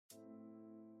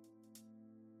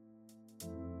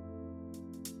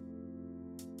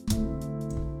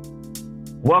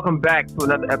Welcome back to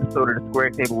another episode of the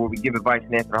Square Table, where we give advice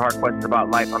and answer hard questions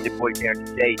about life. I'm your boy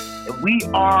Darren J, and we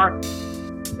are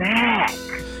back.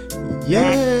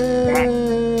 Yeah.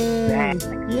 Back.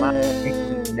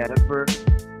 Never,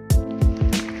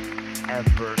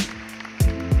 ever.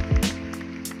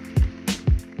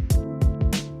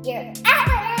 You're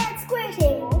at Square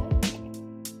Table.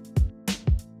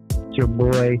 It's your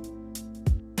boy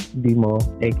Demo,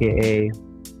 aka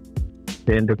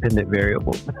the independent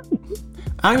variable.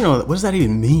 I don't know. What does that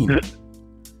even mean?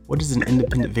 What is an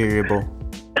independent variable?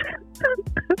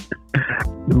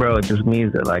 Bro, it just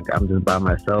means that like I'm just by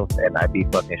myself and I be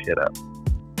fucking shit up.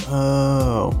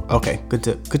 Oh, okay. Good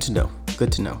to know.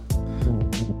 Good to know.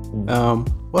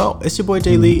 Well, it's your boy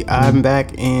Jay Lee. I'm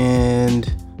back and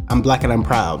I'm black and I'm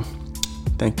proud.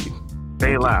 Thank you.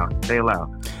 Say it loud.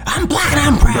 I'm black and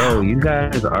I'm proud. Bro, you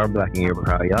guys are black and you're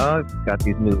proud. Y'all got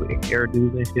these new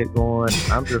hairdos and shit going.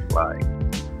 I'm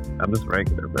just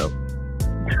regular, bro.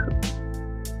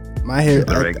 My hair,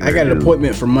 I got an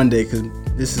appointment for Monday because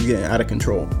this is getting out of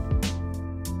control.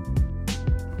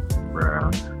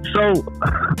 Bro. So,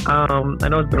 I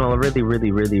know it's been a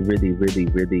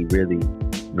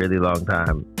really long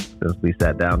time since we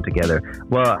sat down together.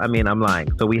 Well, I mean, I'm lying.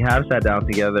 So we have sat down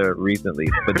together recently,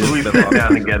 but just We been sat long down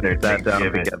time together, sat down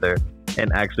Thanksgiving. together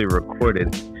and actually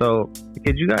recorded. So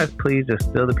could you guys please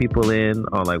just fill the people in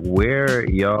on like where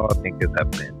y'all think this has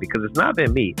been? Because it's not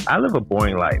been me. I live a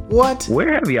boring life. What?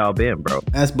 Where have y'all been, bro?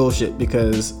 That's bullshit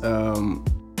because,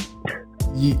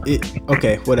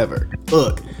 okay, whatever.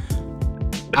 Look,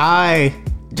 I,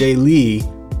 Jay Lee,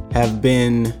 have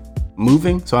been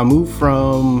moving. So I moved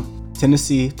from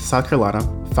Tennessee to South Carolina,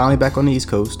 finally back on the East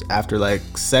Coast after like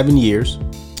 7 years.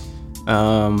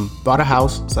 Bought a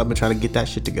house, so I've been trying to get that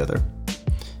shit together.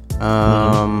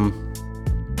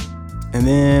 And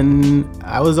then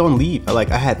I was on leave. I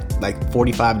had like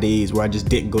 45 days where I just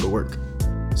didn't go to work.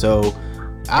 So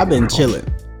I've been chilling,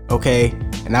 okay?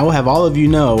 And I will have all of you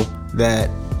know that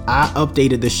I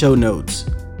updated the show notes,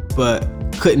 but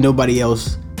couldn't nobody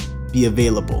else be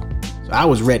available. So I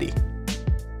was ready.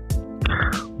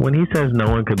 When he says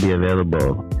no one could be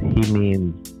available, he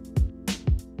means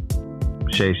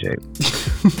Shay.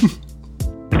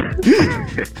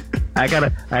 I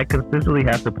consistently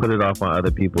have to put it off on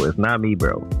other people. It's not me,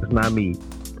 bro. It's not me.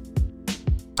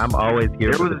 I'm always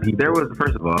here for the people.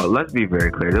 First of all, let's be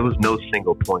very clear. There was no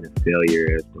single point of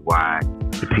failure as to why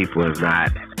the people have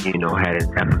not, had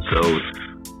an episode.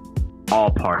 All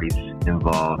parties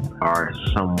involved are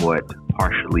somewhat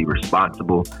partially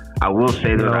responsible. I will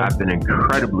say that I've been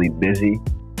incredibly busy.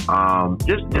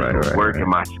 Just with work and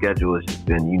my schedule has just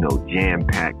been,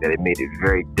 jam-packed, that it made it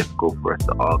very difficult for us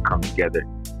to all come together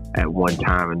at one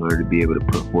time in order to be able to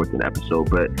put forth an episode.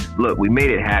 But look, we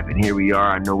made it happen. Here we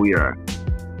are. I know we are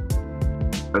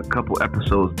a couple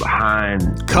episodes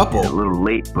behind, a little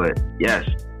late, but yes.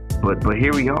 But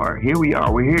here we are.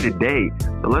 We're here today.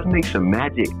 So let's make some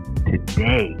magic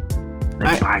today.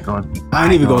 Bygones be bygones. I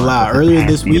ain't even gonna lie. Earlier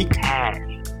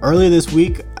this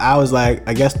week, I was like,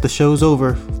 I guess the show's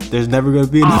over. There's never gonna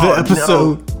be another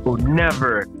episode. No.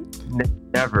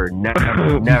 Never.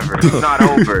 It's not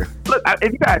over. Look,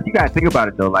 if you guys think about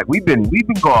it though, like we've been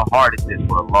going hard at this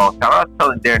for a long time. I was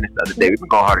telling Darren this the other day. We've been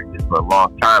going hard at this for a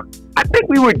long time. I think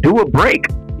we would do a break.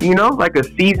 Like a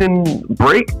season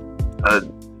break,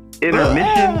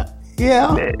 intermission.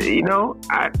 Yeah. I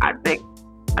think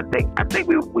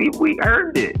we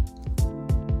earned it.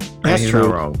 That's He's true.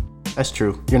 not wrong. That's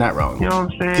true. You're not wrong. You know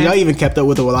what I'm saying? 'Cause y'all even kept up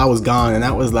with it while I was gone, and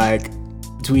that was like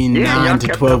between 9 to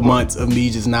 12 months of me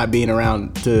just not being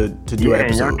around to do and y'all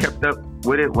episodes. kept up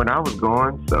with it when I was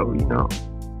gone, so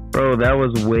Bro, that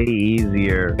was way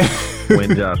easier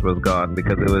when Josh was gone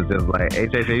because it was just like, hey,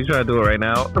 Shay, you trying to do it right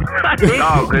now? No,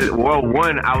 because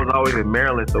one, I was always in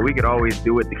Maryland, so we could always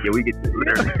do it together. We could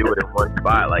literally do it in one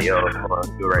spot. Like, yo, come on,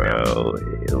 do it right now. Bro,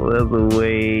 it was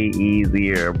way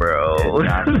easier, bro.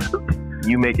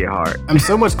 You make it hard. I'm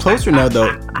so much closer now,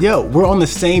 though. Yo, we're in the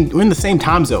same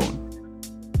time zone.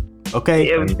 Okay.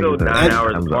 Yeah, we still 9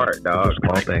 hours apart, dog.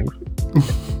 Small things.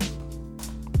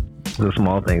 The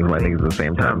small things, I think, is the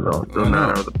same time zone. Still 9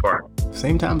 hours apart.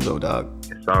 Same time zone, dog.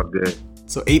 It's all good.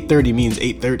 So 8:30 means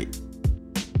 8:30.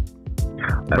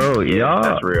 Bro, y'all.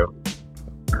 That's real.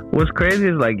 What's crazy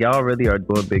is like y'all really are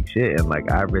doing big shit, and like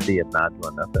I really am not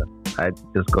doing nothing. I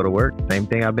just go to work. Same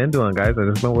thing I've been doing, guys. I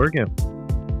just been working.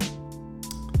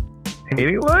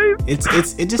 Anyway, It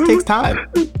just takes time.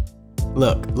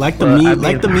 Look, like the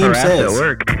meme says. At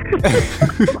work.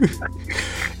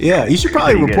 Yeah, you should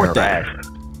probably report that.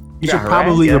 You should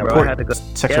probably report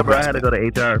sexual I had to go to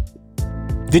HR.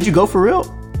 Did you go for real?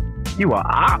 You are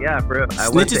op. Yeah, bro.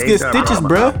 Snitches get stitches,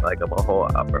 bro. Like I'm a whole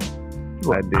op, bro.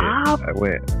 You I a did. op?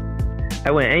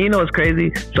 I went, and you know what's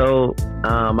crazy? So,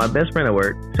 my best friend at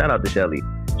work, shout out to Shelly.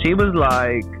 She was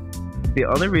like, the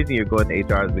only reason you're going to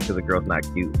HR is because the girl's not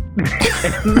cute.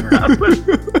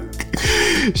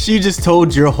 She just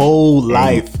told your whole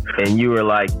life. And you were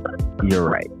like, you're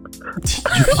right.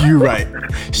 You're right.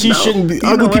 She shouldn't be.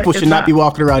 Ugly people should not be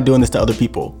walking around doing this to other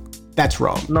people. That's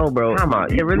wrong. No, bro. Come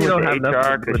on. You really don't have HR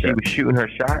nothing because she was shooting her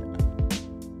shot.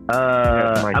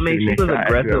 I mean, she was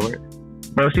aggressive.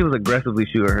 Bro, she was aggressively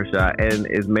shooting her shot and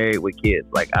is married with kids.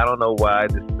 Like, I don't know why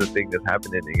this is the thing that's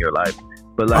happening in your life,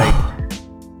 but like,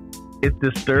 it's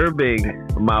disturbing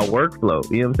my workflow.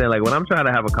 You know what I'm saying? Like, when I'm trying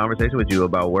to have a conversation with you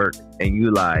about work and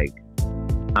you like,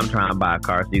 I'm trying to buy a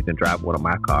car so you can drive one of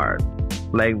my cars.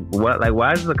 Like, what? Like,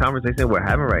 why is this a conversation we're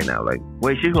having right now? Like,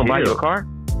 wait, she's gonna buy you a car?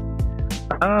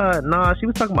 No, she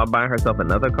was talking about buying herself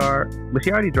another car, but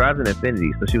she already drives an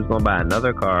Infiniti, so she was gonna buy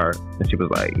another car, and she was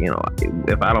like, you know,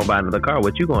 if I don't buy another car,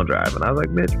 what you gonna drive? And I was like,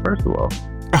 bitch, first of all,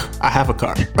 I have a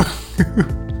car.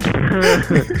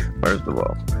 first of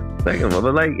all, second of all,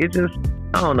 but like, it just,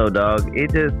 I don't know, dog.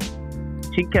 It just,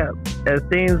 she kept, as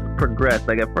things progressed,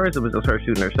 like at first it was just her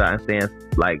shooting her shot and saying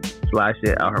like sly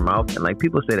shit out her mouth, and like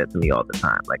people say that to me all the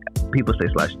time. Like people say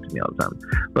sly shit to me all the time,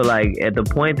 but like at the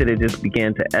point that it just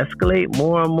began to escalate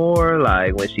more and more,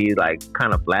 like when she like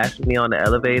kind of flashed me on the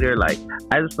elevator, like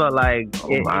I just felt like at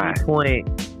any point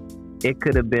it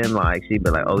could have been like she'd be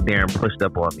like, oh, Darren pushed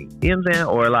up on me, you know what I'm saying?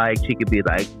 Or like she could be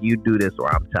like, you do this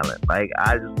or I'm telling. Like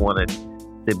I just wanted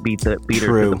to beat her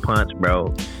to the punch,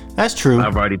 bro. That's true.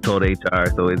 I've already told HR,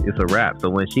 so it's a wrap. So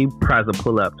when she tries to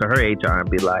pull up to her HR and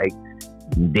be like,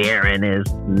 Darren is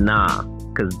nah,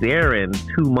 because Darren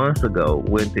 2 months ago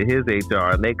went to his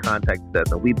HR and they contacted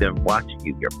us and we've been watching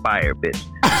you. You're fired, bitch.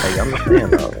 Like, I'm not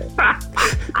saying all that.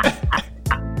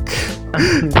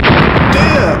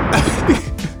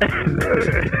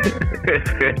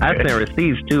 I sent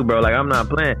receipts too, bro. Like I'm not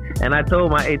playing. And I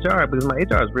told my HR, because my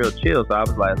HR is real chill, so I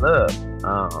was like, look,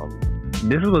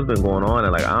 this is what's been going on,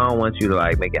 and like I don't want you to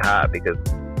like make it hot, because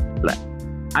like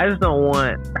I just don't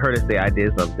want her to say I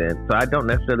did something. So I don't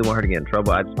necessarily want her to get in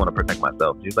trouble. I just want to protect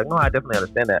myself. She was like, no, I definitely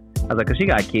understand that. I was like, because she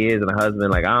got kids and a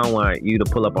husband. Like, I don't want you to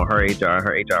pull up on her HR and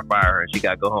her HR fire her, and she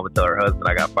got to go home and tell her husband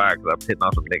I got fired because I'm hitting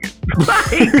on some niggas. Like,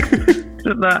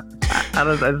 just not. I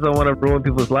just don't want to ruin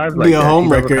people's lives like be that. a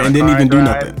homewrecker and didn't even do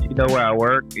nothing. You know where I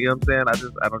work. You know what I'm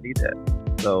saying? I don't need that.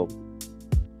 So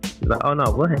she's like, oh no,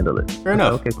 we'll handle it. Fair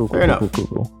enough. Okay, cool.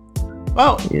 Cool.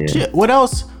 Well, shit. What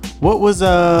else?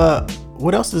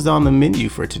 What else is on the menu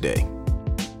for today?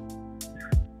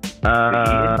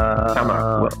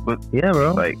 Yeah,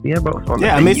 bro. Like,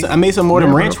 I made some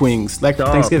Mortem Ranch wings like for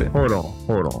Thanksgiving. Hold on.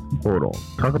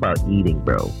 Talk about eating,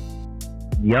 bro.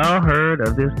 Y'all heard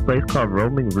of this place called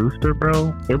Roaming Rooster,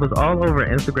 bro? It was all over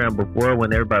Instagram before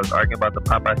when everybody was arguing about the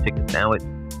Popeyes chicken sandwich,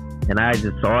 and I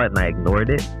just saw it and I ignored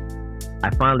it.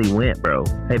 I finally went, bro.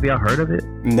 Have y'all heard of it?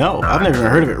 No, I've never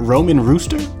heard of it. Roaming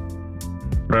Rooster?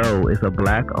 Bro, it's a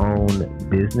black-owned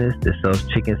business that sells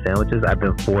chicken sandwiches. I've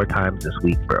been 4 times this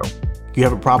week, bro. You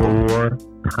have a problem? 4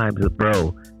 times,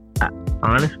 bro.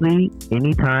 Honestly,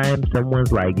 anytime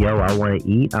someone's like, yo, I want to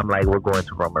eat, I'm like, we're going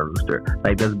to Roaming Rooster.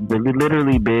 Like, that's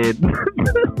literally been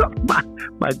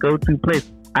my go-to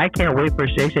place. I can't wait for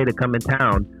Shay Shay to come in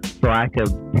town so I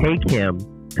could take him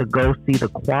to go see the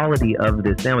quality of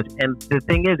this sandwich. And the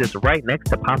thing is, it's right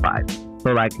next to Popeyes.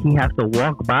 So, like, he has to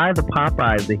walk by the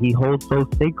Popeyes that he holds so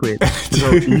sacred to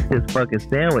go eat this fucking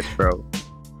sandwich, bro.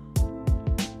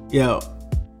 Yo.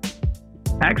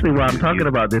 Actually, while I'm talking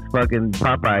about this fucking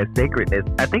Popeyes sacredness,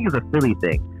 I think it's a Philly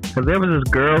thing. Because there was this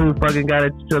girl who fucking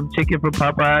got some chicken from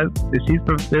Popeyes, and she's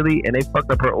from Philly, and they fucked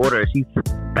up her order, and she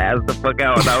spazzed the fuck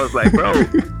out. And I was like, bro,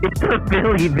 it's a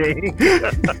Philly thing.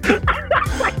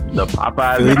 The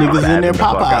Popeyes. Philly niggas in their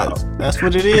Popeyes. That's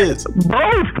what it is.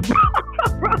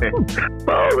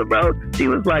 Both, bro. She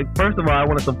was like, first of all, I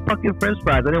wanted some fucking French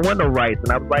fries. I didn't want no rice.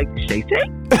 And I was like, Shay Shay?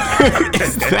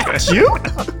 Is that you?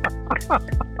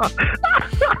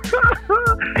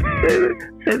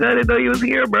 I didn't know you was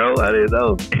here, bro. I didn't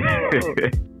know.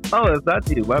 Oh, it's not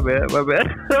you. My bad.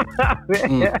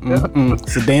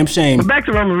 It's a damn shame. But back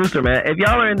to Roaming Rooster, man. If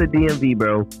y'all are in the DMV,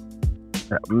 bro,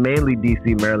 mainly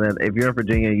DC, Maryland, if you're in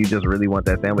Virginia, you just really want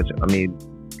that sandwich, I mean,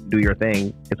 do your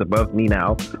thing. It's above me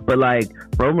now. But like,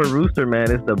 Roaming Rooster,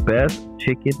 man, is the best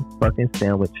chicken fucking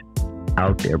sandwich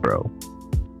out there, bro.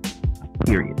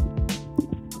 Period.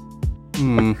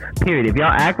 Period. If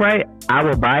y'all act right, I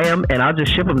will buy them and I'll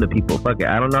just ship them to people. Fuck it.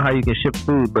 I don't know how you can ship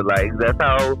food, but like, that's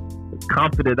how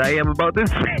confident I am about this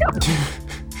sandwich.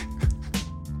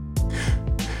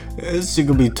 This shit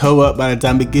gonna be toe up by the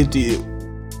time it get to you.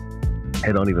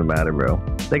 It don't even matter, bro.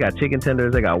 They got chicken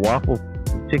tenders. They got waffles,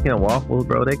 chicken and waffles,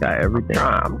 bro. They got everything.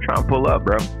 I'm trying to pull up,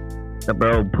 bro.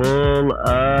 Bro, pull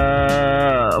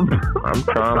up. I'm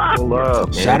trying to pull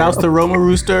up. Shout outs to Roma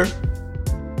Rooster.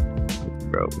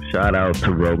 Bro, shout out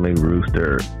to Roaming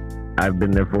Rooster. I've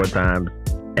been there 4 times,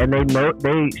 and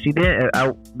she didn't.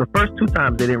 The first 2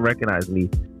 times they didn't recognize me,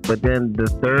 but then the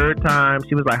 3rd time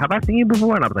she was like, "Have I seen you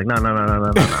before?" And I was like, "No."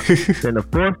 Then the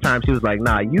 4th time she was like,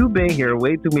 "Nah, you've been here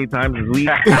way too many times this week."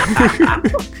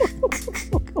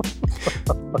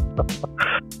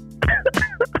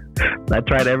 I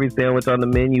tried every sandwich on the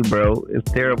menu, bro.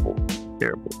 It's terrible.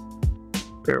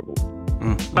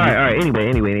 Mm-hmm. All right.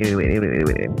 Anyway.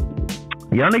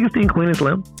 Y'all niggas seen Queen and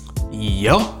Slim?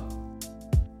 Yo.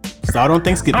 Saw it on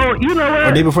Thanksgiving. Oh, you know what?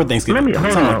 Or day before Thanksgiving. Let me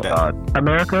hold Something on.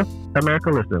 like that. America,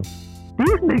 listen.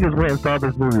 These niggas went and saw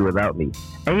this movie without me.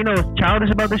 And you know what's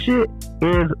childish about the shit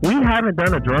is we haven't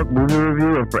done a drunk movie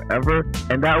review in forever,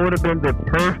 and that would have been the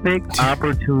perfect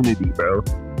opportunity, bro.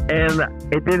 And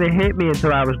it didn't hit me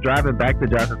until I was driving back to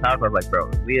Josh's house. I was like, bro,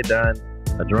 if we had done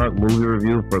a drunk movie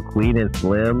review for Queen and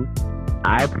Slim,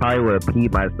 I probably would have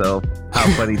peed myself how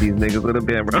funny these niggas would have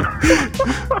been, bro.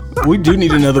 We do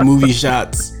need another movie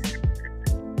shots.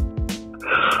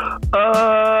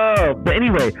 But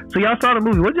anyway, so y'all saw the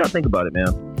movie. What did y'all think about it,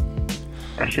 man?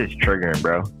 That shit's triggering,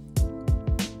 bro.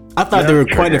 I thought there were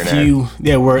quite a triggering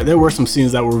few. There were some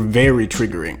scenes that were very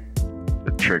triggering.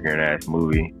 The triggering ass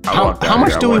movie. How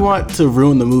much do we want to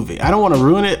ruin the movie? I don't want to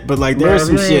ruin it, but like there's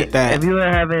some shit that if you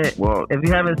haven't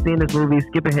seen this movie,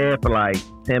 skip ahead for like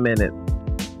 10 minutes,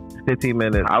 15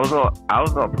 minutes. I was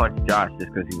gonna punch Josh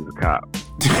just because he was a cop.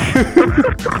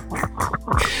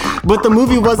 But the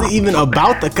movie wasn't even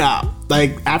about the cop.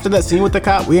 Like after that scene with the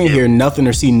cop, we didn't hear nothing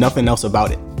or see nothing else about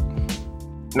it.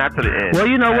 Not to the end. Well,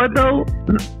 you know what though?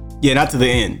 Yeah, not to the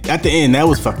end. At the end, that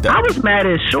was fucked up. I was mad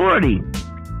at Shorty.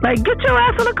 Like, get your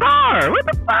ass in the car. What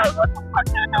the fuck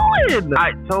you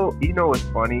doing? So you know what's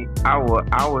funny? I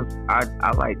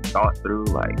like thought through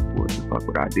like what the fuck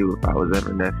would I do if I was ever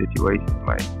in that situation?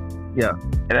 Like, yeah.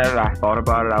 And as I thought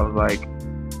about it, I was like,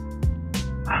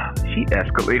 she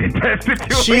escalated that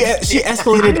situation. She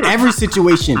escalated every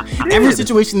situation. Every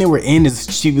situation they were in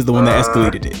she was the one that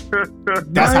escalated it.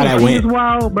 That's how that went. She's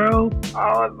wild, bro.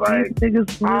 I was like, these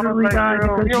niggas literally died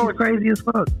because she's crazy as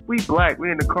fuck. We black, we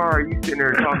in the car, you sitting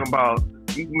there talking about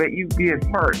you being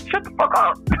smart. Shut the fuck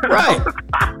up. Right.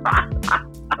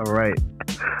 All right.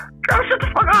 Girl, shut the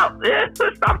fuck up. Yeah,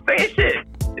 stop saying shit.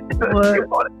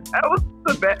 What? That was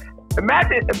the best.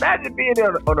 Imagine being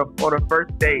on a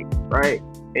first date, right?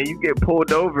 And you get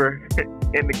pulled over,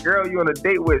 and the girl you on a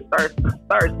date with starts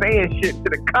saying shit to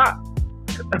the cop.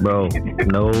 Bro,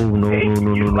 no.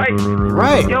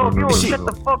 Right. Yo, if you don't shut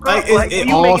the fuck up, it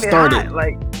all started.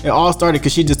 It all started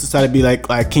because she just decided to be like,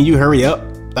 can you hurry up?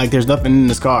 Like, there's nothing in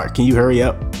this car. Can you hurry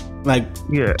up? Like,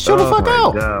 yeah. Chill the fuck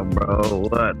out. God, bro,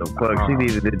 what the fuck? She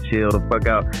needed to chill the fuck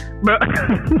out, bro.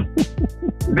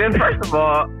 Then first of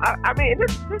all, I mean,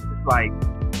 this is like,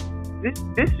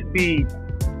 this should be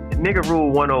nigga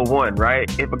rule 101, right?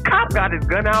 If a cop got his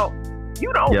gun out,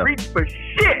 you don't reach for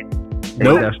shit.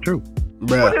 Nope. That's true.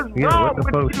 Bruh. What is wrong what the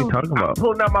fuck with is she you? talking about? I'm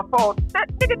pulling out my phone. That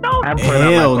nigga don't. I'm pulling out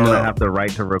my Hell phone. no. I have the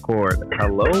right to record.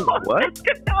 Hello? What?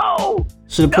 No.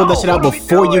 Should have pulled that shit out what are we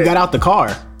before you doing? got out the car.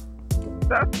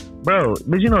 Bro,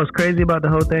 but you know what's crazy about the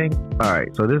whole thing? All right,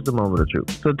 so this is the moment of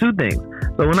truth. So 2 things.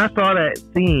 So when I saw that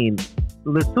scene,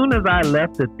 as soon as I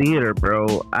left the theater,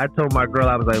 bro, I told my girl,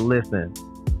 I was like, listen,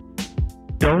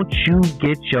 don't you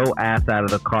get your ass out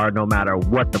of the car no matter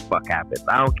what the fuck happens.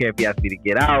 I don't care if you ask me to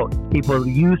get out.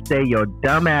 You stay your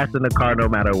dumb ass in the car no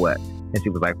matter what. And she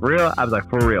was like, for real? I was like,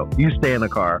 for real. You stay in the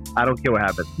car. I don't care what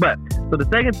happens. But, so the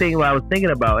second thing what I was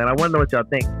thinking about, and I want to know what y'all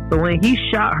think. So when he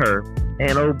shot her,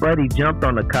 and old buddy jumped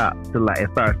on the cop to like and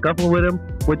start scuffling with him,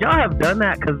 would y'all have done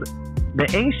that? Because the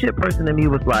ain't shit person in me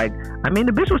was like, I mean,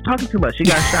 the bitch was talking too much. She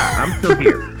got shot. I'm still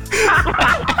here.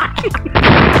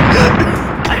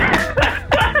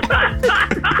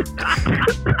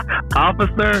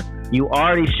 Officer, you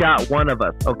already shot one of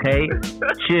us, okay?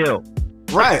 Chill.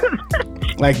 Right.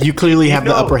 Like, you clearly have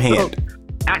the upper hand.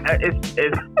 It's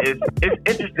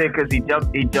interesting because he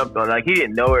jumped on, like, he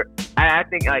didn't know her. I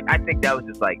think that was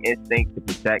just like instinct to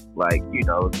protect, like, you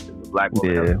know, the black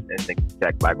woman has instinct to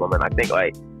protect black women. I think,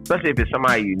 like, especially if it's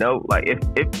somebody you know, like if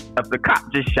the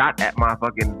cop just shot at my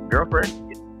fucking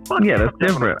girlfriend, yeah, that's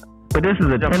different. But this is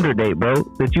a Tinder date, bro.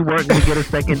 That you weren't gonna get a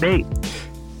second date.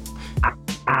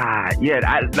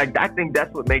 I think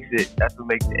that's what makes it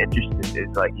interesting.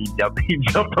 It's like he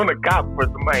jumped on a cop for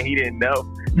somebody he didn't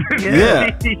know.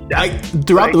 Yeah. Like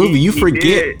throughout the movie, you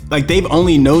forget like they've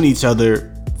only known each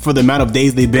other for the amount of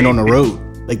days they've been on the road.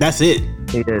 Like that's it.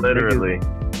 Yeah, Literally.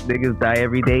 Niggas die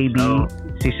every day, B.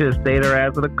 She should have stayed her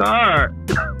ass in the car.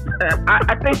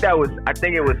 I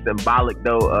think it was symbolic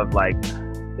though of like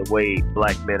the way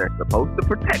black men are supposed to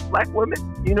protect black women.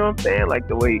 You know what I'm saying? Like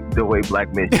the way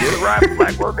black men should ride for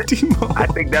black women. I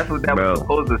think that's what that was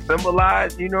supposed to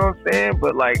symbolize. You know what I'm saying?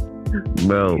 But like,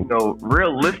 bro, you know,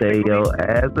 realistically, stay your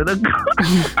ass in the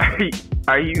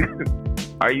car.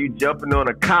 Are you jumping on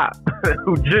a cop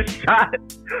who just shot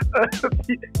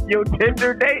your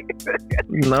Tinder date?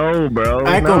 No, bro.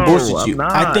 I ain't gonna bullshit you.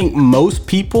 I think most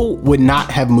people would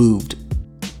not have moved.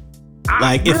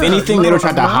 Like, if anything, they would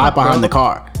try to hide behind the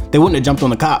car. They wouldn't have jumped on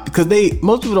the cop because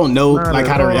most people don't know like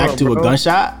how to react to a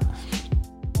gunshot.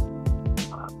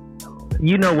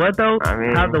 You know what though? I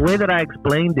mean, how the way that I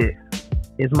explained it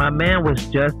is my man was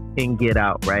just in Get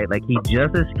Out, right? Like he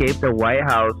just escaped the White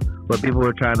House where people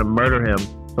were trying to murder him.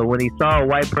 So when he saw a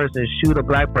white person shoot a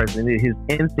black person, his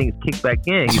instincts kicked back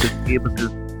in. He was able to.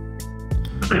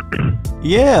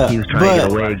 Yeah, he was trying to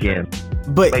get away again.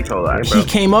 But he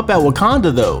came up at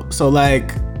Wakanda though, so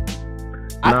like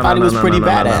I thought he was pretty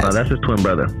badass. No, that's his twin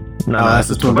brother. No, that's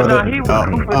his twin brother. No, he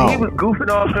was goofing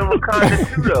off in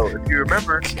Wakanda too, though. If you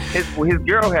remember, his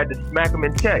girl had to smack him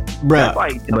in check. Bruh,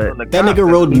 that nigga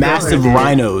rode massive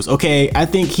rhinos. Okay, I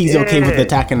think he's okay with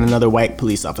attacking another white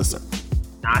police officer.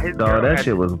 That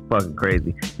shit was fucking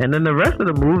crazy. And then the rest of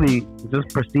the movie just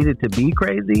proceeded to be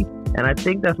crazy. And I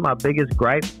think that's my biggest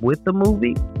gripe with the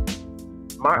movie.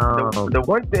 The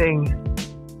one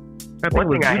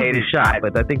thing I hated shot,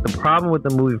 but I think the problem with the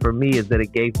movie for me is that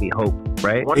it gave me hope,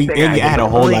 right? I had a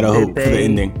whole lot of hope for the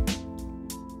ending.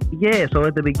 Yeah, so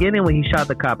at the beginning when he shot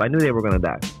the cop, I knew they were gonna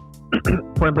die.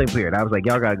 Point blank period. I was like,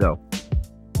 y'all gotta go.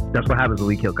 That's what happens when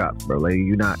we kill cops, bro. Like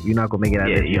you're not gonna make it out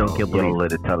of this. You don't kill police. You don't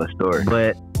let it tell a story.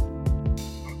 But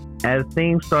as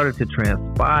things started to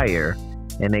transpire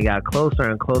and they got closer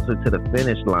and closer to the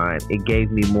finish line, it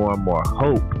gave me more and more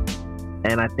hope.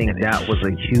 And I think that was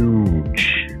a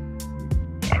huge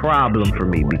problem for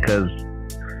me because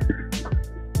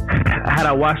had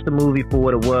I watched the movie for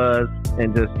what it was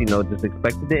and just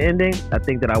expected the ending, I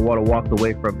think that I would have walked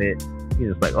away from it,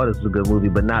 just like, oh, this is a good movie,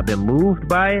 but not been moved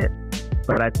by it.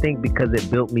 But I think because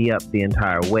it built me up the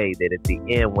entire way, that at the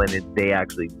end when they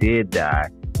actually did die,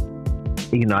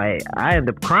 I ended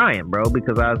up crying, bro,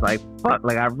 because I was like, fuck,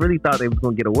 like I really thought they was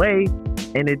gonna get away,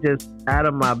 and it just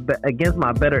against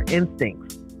my better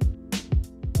instincts,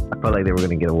 I felt like they were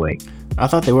gonna get away. I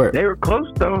thought they were. They were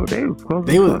close though. They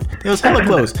was hella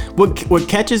close. What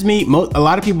catches me, a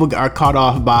lot of people are caught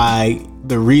off by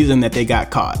the reason that they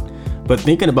got caught. But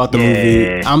thinking about the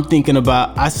movie, I'm thinking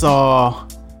about, I saw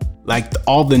like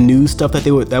all the news stuff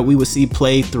that we would see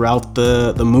play throughout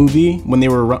the movie when they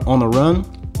were on the run.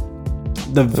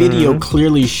 The video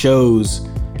clearly shows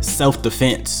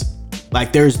self-defense.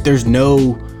 Like there's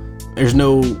nobody's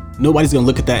gonna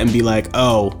look at that and be like,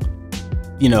 oh,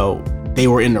 they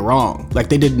were in the wrong. Like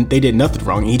they did nothing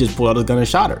wrong. He just pulled out a gun and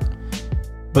shot her.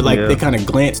 But like they kind of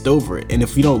glanced over it, and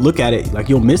if you don't look at it, like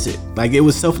you'll miss it. Like it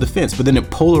was self-defense, but then it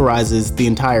polarizes the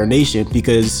entire nation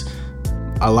because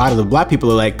a lot of the black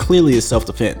people are like, clearly it's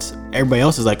self-defense. Everybody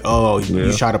else is like, oh,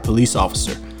 you shot a police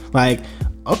officer. Like,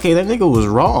 okay, that nigga was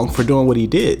wrong for doing what he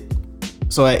did.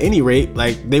 So at any rate,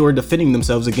 like they were defending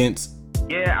themselves against.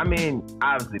 Yeah, I mean,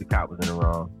 obviously the cop was in the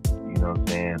wrong. You know what I'm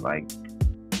saying? Like,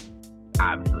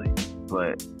 obviously,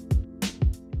 but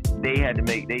they had to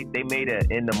make they made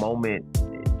in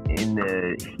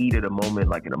the heat of the moment,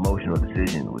 like an emotional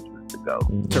decision, which was to go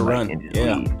to run and just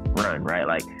leave, run, right?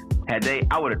 Like had they,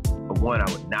 I would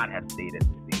not have stayed at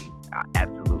the scene.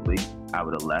 Absolutely, I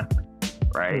would have left,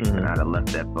 right? And I'd have left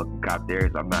that fucking cop there.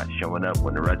 So I'm not showing up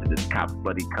when the rest of this cop's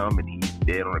buddy come and he's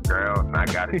dead on the ground and I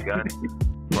got his gun.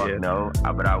 Fuck no.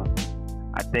 But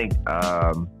I think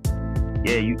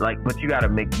you like, but you gotta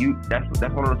make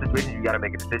that's one of those situations you gotta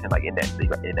make a decision like in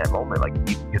that moment, like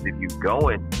because if you're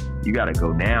going, you gotta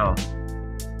go now.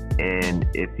 And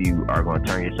if you are going to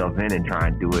turn yourself in and try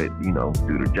and do it,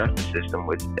 through the justice system,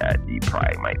 which that you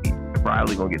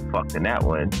probably gonna get fucked in that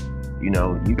one, you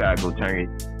gotta go turn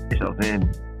yourself in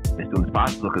as soon as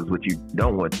possible, because what you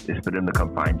don't want is for them to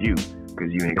come find you,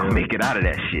 because you ain't gonna make it out of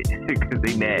that shit because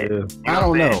they mad. I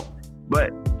don't know,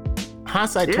 but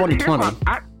hindsight 2020.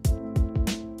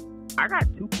 I got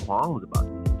two qualms about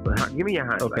this, but give me your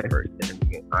hindsight first.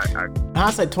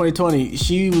 Hindsight 2020.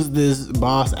 She was this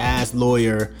boss ass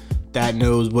lawyer that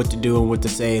knows what to do and what to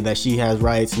say, that she has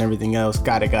rights and everything else.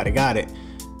 Got it.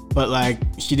 but like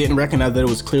she didn't recognize that it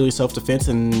was clearly self-defense,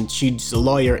 and she's a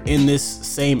lawyer in this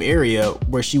same area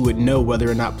where she would know whether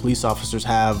or not police officers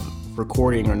have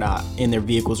recording or not in their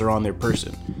vehicles or on their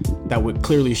person that would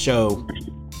clearly show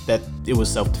that it was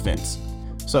self-defense.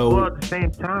 So well, at the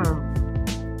same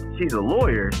time, she's a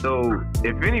lawyer, so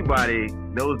if anybody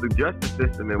knows the justice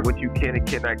system and what you can and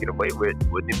cannot get away with,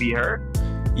 wouldn't it be her?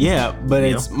 yeah, but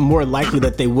it's more likely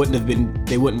that they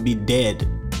wouldn't be dead.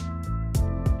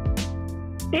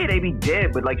 Yeah, they be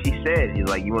dead, but like she said, you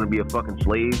like, you want to be a fucking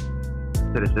slave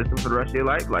to the system for the rest of your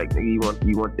life? Like, you want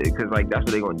because like that's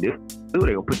what they gonna do. They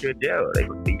gonna put you in jail. They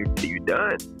gonna think you're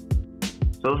done.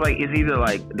 So it's like, it's either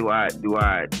like, do I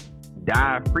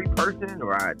die a free person,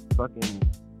 or I fucking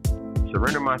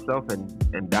surrender myself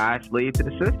and die a slave to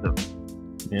the system?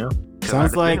 Yeah.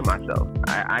 Sounds like myself.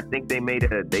 I think they made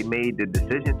the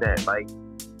decision that like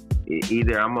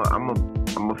either I'm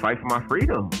a fight for my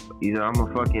freedom. Either I'm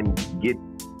gonna fucking get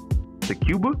to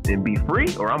Cuba and be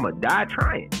free, or I'm gonna die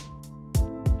trying.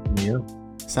 Yeah.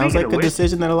 sounds like a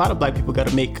decision that a lot of black people got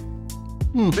to make.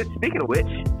 But speaking of which,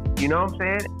 you know what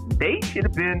I'm saying? They should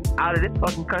have been out of this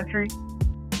fucking country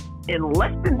in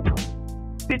less than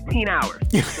 15 hours.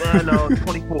 No,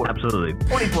 24. Absolutely.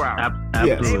 24 hours.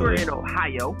 Absolutely. They were in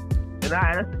Ohio, and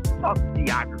let's talk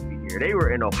geography here. They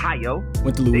were in Ohio.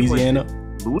 Went to Louisiana.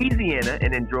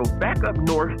 And then drove back up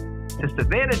north to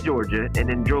Savannah, Georgia, and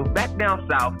then drove back down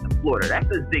south to Florida.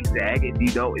 That's a zigzag. If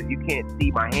you can't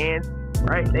see my hands,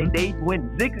 right? They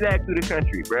went zigzag through the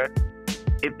country, bruh.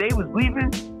 If they was leaving,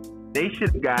 they should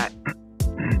have got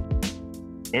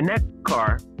in that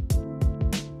car,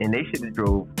 and they should have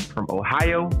drove from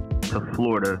Ohio to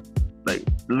Florida, like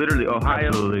literally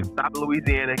Ohio, stop in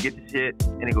Louisiana, get the shit,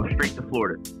 and then go straight to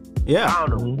Florida. Yeah. I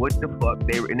don't know what the fuck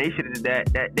they were, and they should have did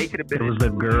that. They could have been. It was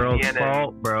the girl's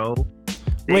fault, bro.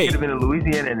 They could have been in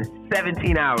Louisiana in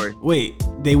 17 hours. Wait,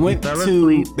 they went to.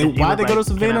 Why'd they go to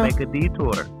Savannah? Can I make a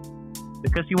detour?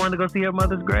 Because she wanted to go see her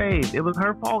mother's grave. It was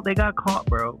her fault. They got caught,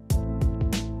 bro.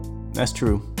 That's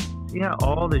true. She had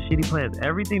all the shitty plans.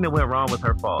 Everything that went wrong was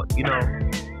her fault. You know,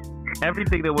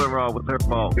 everything that went wrong was her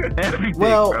fault. Everything,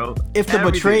 well, bro. if they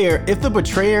would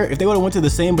have went to the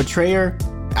same betrayer,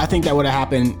 I think that would have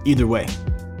happened either way.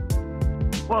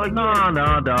 Well,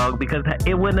 no, dog, because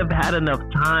it wouldn't have had enough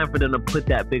time for them to put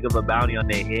that big of a bounty on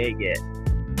their head yet.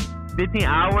 15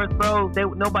 hours, bro.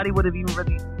 Nobody would have even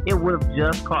really. It would have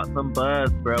just caught some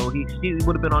buzz, bro. She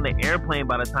would have been on the airplane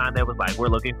by the time that was like, we're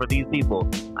looking for these people.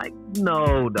 Like,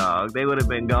 no, dog. They would have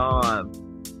been gone.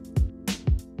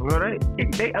 Well, they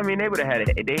would have had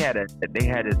it. They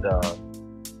had his.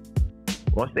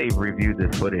 Once they reviewed the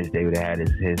footage, they would have had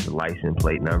his license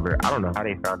plate number. I don't know how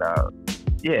they found out.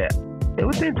 Yeah. It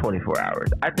was in 24 hours.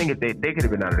 I think if they could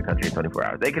have been out of the country in 24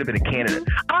 hours. They could have been in Canada.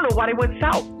 I don't know why they went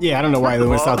south. Yeah, I don't know why they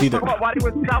went south either. Why they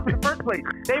went south in the first place?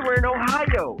 They were in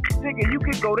Ohio. Nigga, you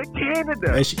could go to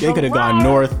Canada. They could have gone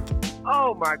north.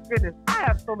 Oh my goodness. I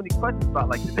have so many questions about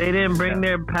like this. They didn't bring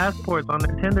their passports on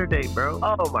their Tinder date, bro.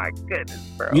 Oh my goodness,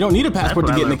 bro. You don't need a passport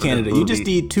to get into Canada. You just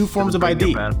need 2 forms of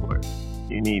ID.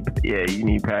 You need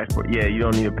passport. Yeah, you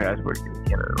don't need a passport to get into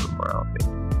Canada anymore, I don't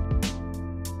think.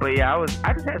 But yeah,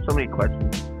 I just had so many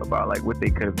questions about like what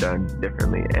they could have done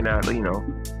differently, and you know,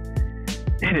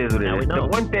 it is what it is. The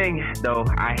one thing though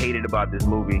I hated about this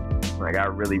movie, like I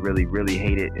really, really, really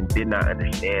hated and did not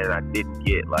understand. I didn't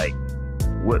get like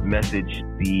what message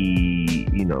the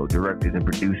directors and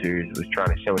producers was trying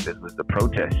to show with this was the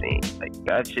protest scene. Like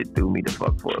that shit threw me the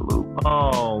fuck for a loop.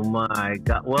 Oh my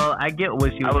god. Well, I get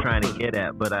what she was trying to get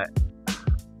at, but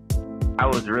I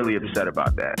was really upset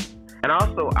about that. And I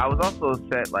was also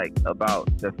upset like about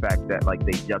the fact that like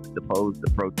they juxtaposed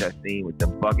the protest scene with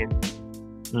them bugging.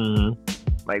 Mm-hmm.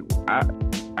 Like I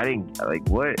didn't like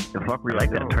what the fuck were you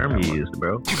like that term you used,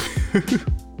 bro.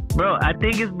 Bro, I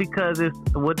think it's because it's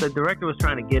what the director was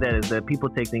trying to get at is that people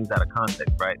take things out of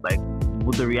context, right? Like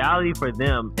with the reality for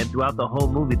them, and throughout the whole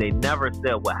movie, they never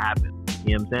said what happened.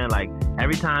 You know what I'm saying? Like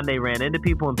every time they ran into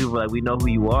people and people were like, "We know who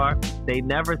you are," they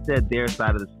never said their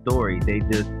side of the story. They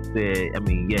just said,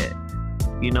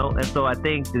 And so I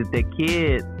think that the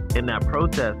kid in that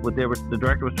protest, what the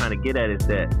director was trying to get at is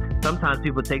that sometimes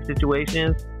people take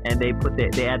situations and they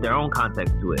add their own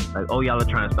context to it. Like, oh, y'all are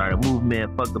trying to start a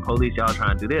movement, fuck the police, y'all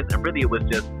trying to do this. And really it was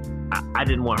just, I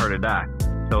didn't want her to die.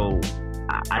 So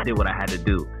I did what I had to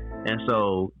do. And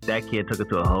so that kid took it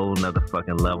to a whole nother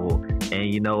fucking level.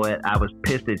 And you know what? I was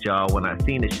pissed at y'all when I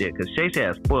seen the shit because Shay Shay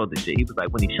had spoiled the shit. He was like,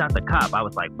 when he shot the cop, I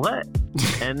was like, what?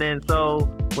 And then so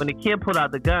when the kid pulled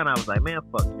out the gun, I was like, man,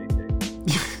 fuck Shay Shay.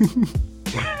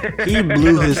 He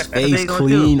blew his face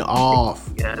clean off.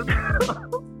 Yeah.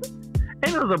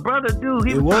 And it was a brother dude.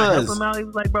 He was trying to help him out. He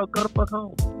was like, bro, go the fuck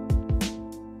home.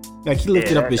 Like he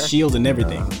lifted up his that's- shield and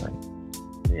everything.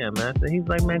 Yeah, man. So he's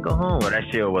like, man, go home. Well, that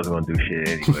shield wasn't gonna do shit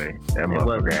anyway. That It was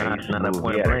motherfucker not a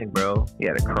point blank, bro. He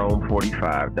had a Chrome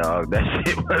 45, dog. That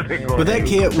shit wasn't going. But that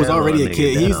kid was That already a little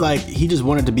kid. nigga He's down. like, he just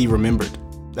wanted to be remembered.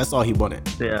 That's all he wanted,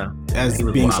 Yeah. as He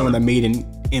was being someone that wildin'. made an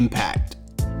impact.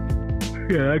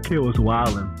 Yeah, that kid was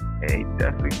wilding. Yeah, he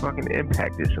definitely fucking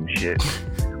impacted some shit.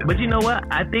 But you know what?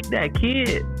 I think that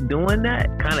kid doing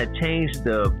that kind of changed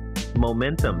the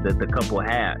momentum that the couple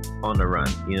had on the run,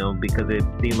 you know, because it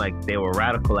seemed like they were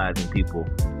radicalizing people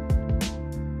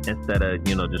instead of,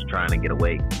 you know, just trying to get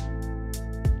away.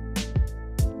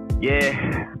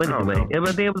 Yeah, But I don't anyway, know.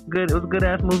 I think it was good. It was a good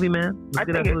ass movie, man. It was a I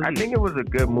good think ass it, I movie. think it was a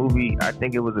good movie. I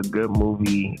think it was a good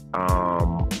movie.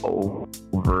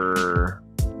 Over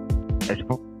as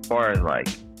far as like,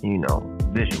 you know,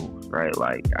 visuals, right?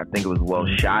 Like I think it was well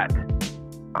shot.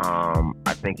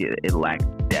 I think it lacked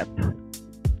depth.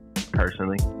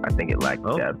 Personally, I think it lacked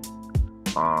Oh. depth.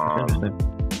 Interesting.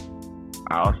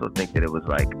 I also think that it was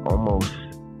like almost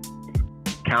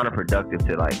counterproductive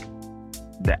to like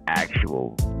the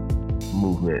actual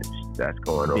movements that's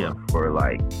going on Yeah. for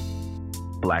like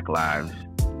Black Lives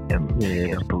and Yeah.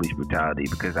 against police brutality,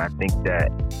 because I think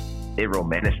that it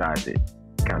romanticized it,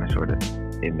 kind of, sort of.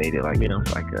 It made it like it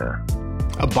was like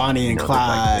a Bonnie and You know,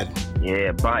 Clyde.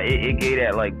 yeah, but it gave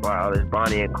that like this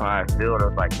Bonnie and Clyde feel. And I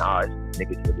was like, nah, it's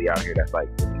niggas really out here that's like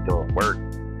really doing work,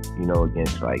 you know,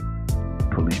 against like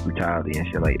police brutality and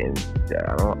shit. Like, and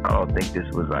I don't think this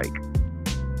was like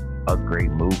a great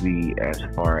movie as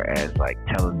far as like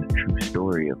telling the true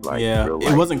story of like Yeah, real it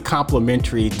life. wasn't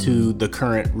complimentary to the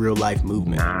current real life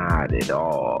movement. Not at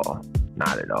all.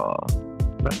 Not at all.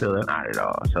 I feel that. Not at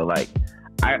all. So like,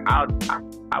 I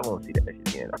won't see that shit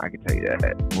again. I can tell you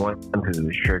that. One, because it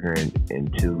was triggering,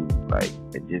 and two, like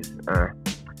it just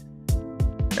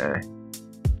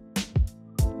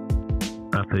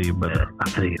I feel you, brother. I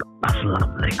feel you.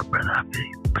 Assalamu alaikum, brother. I feel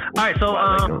you. All right, so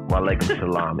Walaikum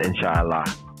salam, inshallah.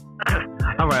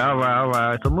 all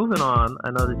right. So moving on.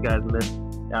 I know these guys missed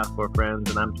Ask for Friends,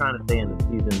 and I'm trying to stay in the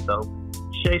season. So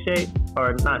Shay,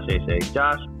 or not Shay,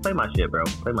 Josh, play my shit, bro.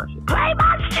 Play my shit. Play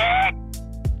my shit.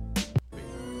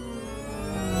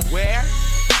 Where?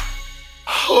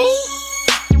 Who?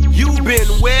 You been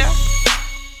where?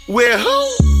 Where who?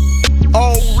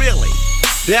 Oh, really?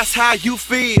 That's how you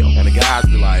feel? And the guys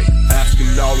be like,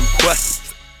 asking all them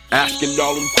questions. Asking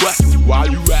all them questions. Why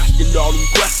you asking all them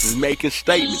questions? Making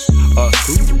statements.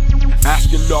 Who?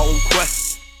 Asking all them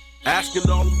questions. Asking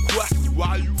all them questions.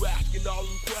 Why you asking all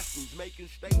them questions? Making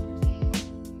statements.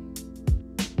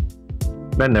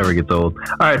 That never gets old.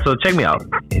 All right, so check me out.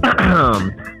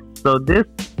 So this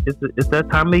it's that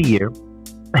time of year.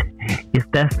 It's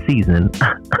that season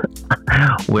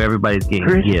where everybody's getting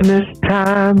gifts. Christmas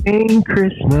time ain't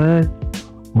Christmas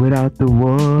without the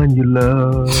one you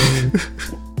love.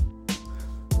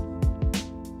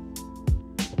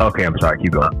 Okay, I'm sorry.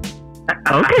 Keep going.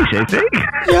 Okay, Shay.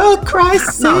 Your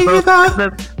Christ Savior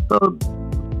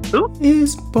So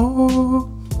is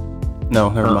born. No,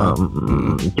 never mind.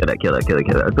 kill that.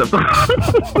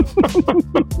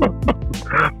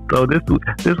 So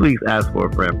this week's Ask for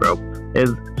a Friend, bro,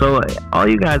 is so all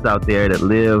you guys out there that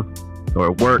live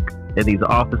or work at these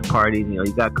office parties, you know,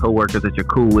 you got coworkers that you're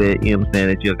cool with, you know what I'm saying,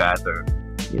 that you guys are,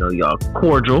 you know, y'all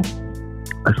cordial.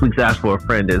 This week's Ask for a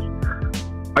Friend is,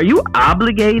 are you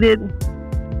obligated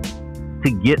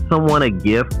to get someone a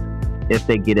gift if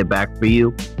they get it back for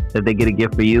you? If they get a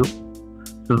gift for you?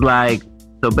 So it's like,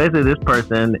 so basically this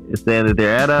person is saying that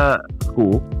they're at a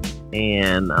school,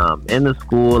 and in the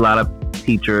school, a lot of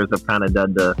teachers have kind of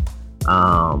done the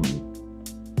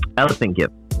elephant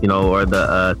gift, you know, or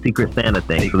the Secret Santa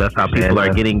thing. So that's how people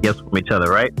are getting gifts from each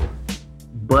other, right?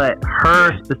 But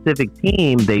her specific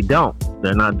team, they don't.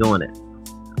 They're not doing it.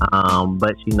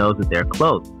 But she knows that they're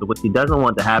close. So what she doesn't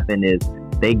want to happen is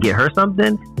they get her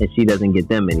something and she doesn't get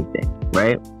them anything,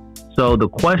 right? So the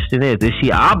question is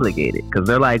she obligated? Because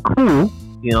they're like, cool,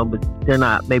 you know, but they're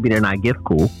not, maybe they're not gift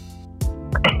cool.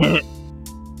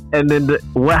 And then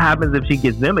what happens if she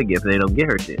gets them a gift and they don't get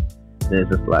her shit? And it's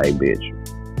just like, bitch.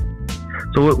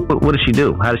 So what does she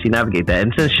do? How does she navigate that?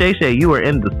 And since Shay, you are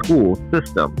in the school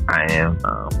system, I am.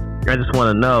 I just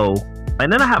want to know.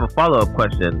 And then I have a follow-up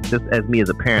question. Just as me as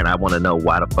a parent, I want to know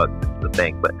why the fuck this is a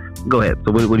thing. But go ahead.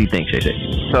 So what do you think, Shay?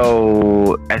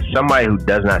 So, as somebody who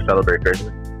does not celebrate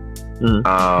Christmas, you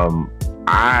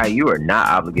are not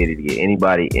obligated to get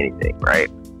anybody anything, right?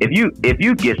 If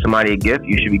you get somebody a gift,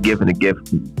 you should be giving a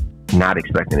gift, not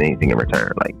expecting anything in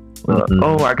return. Like,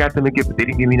 oh, I got them a gift, but they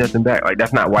didn't give me nothing back. Like,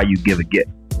 that's not why you give a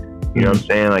gift. You know what I'm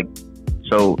saying? Like,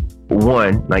 so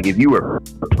one, like if you were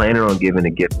planning on giving a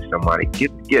gift to somebody,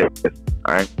 give the gift.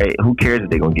 All right, hey, who cares if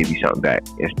they're gonna give you something back?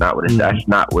 It's not what it's. That's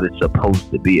not what it's supposed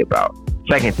to be about.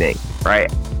 Second thing,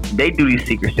 right? They do these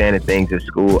Secret Santa things at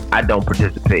school. I don't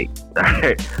participate.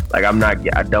 Like I'm not.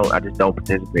 I just don't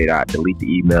participate. I delete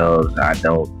the emails. I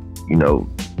don't.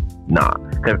 Nah.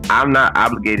 Because I'm not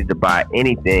obligated to buy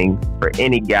anything for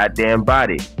any goddamn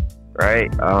body,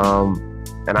 right?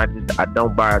 And I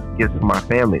don't buy gifts for my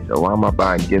family. So why am I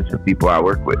buying gifts for people I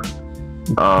work with?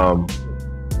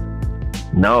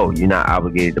 No, you're not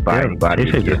obligated to buy anybody.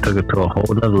 They just took it to a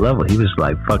whole other level. He was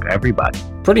like, "Fuck everybody."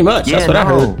 Pretty much. That's what I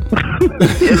heard.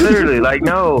 It's literally like,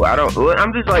 no, I don't.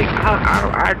 I'm just like,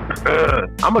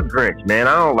 I'm a Grinch, man.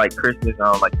 I don't like Christmas. I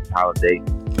don't like this holiday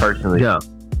personally. Yeah.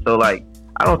 So like,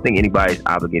 I don't think anybody's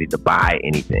obligated to buy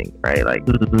anything, right? Like,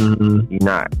 you're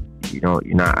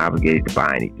not obligated to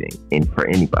buy anything, for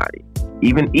anybody,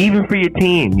 even for your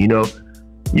team.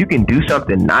 You can do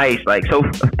something nice. Like, so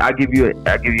I'll give you an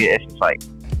instance. Like,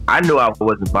 I knew I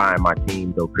wasn't buying my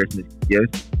team no Christmas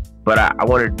gifts, but I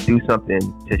wanted to do something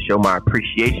to show my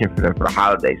appreciation for them for the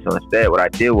holiday. So instead, what I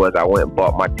did was I went and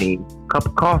bought my team a cup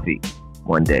of coffee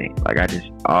one day. Like,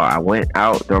 I went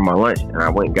out during my lunch and I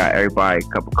went and got everybody a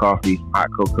cup of coffee, some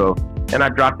hot cocoa, and I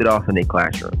dropped it off in their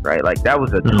classroom, right? Like, that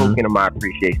was a token of my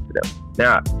appreciation to them.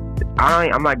 Now,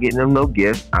 I'm not getting them no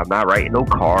gifts. I'm not writing no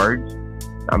cards.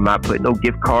 I'm not putting no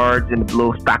gift cards in the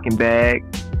little stocking bag.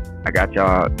 I got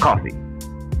y'all coffee.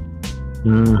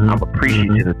 I'm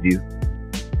appreciative of you.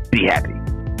 Be happy.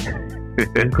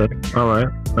 Okay. All right.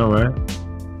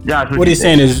 Josh, what he's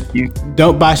saying is,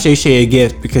 don't buy Shay Shay a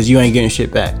gift because you ain't getting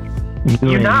shit back.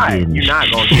 You're not gonna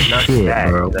get nothing back.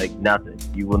 Bro. Like, nothing.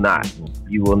 You will not.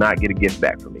 You will not get a gift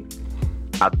back from me.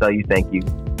 I'll tell you thank you.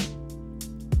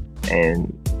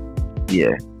 And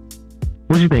yeah.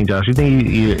 What do you think, Josh? You think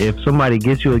if somebody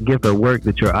gets you a gift at work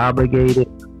that you're obligated?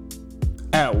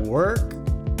 At work?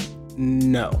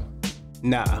 No.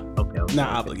 Nah. Okay.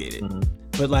 Not obligated.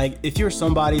 But like, if you're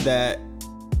somebody that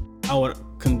I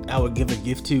would give a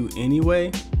gift to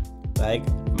anyway, like,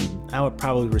 I would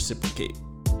probably reciprocate.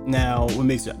 Now, what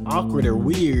makes it awkward or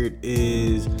weird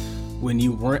is when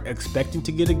you weren't expecting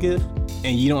to get a gift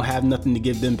and you don't have nothing to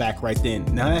give them back right then.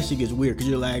 Now that shit gets weird because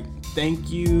you're like,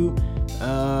 thank you.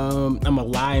 I'm gonna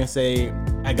lie and say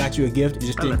I got you a gift. It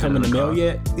just didn't come in the mail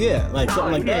yet. Yeah, like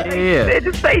something like that. Yeah.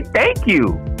 Just say thank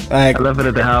you. Like, I left it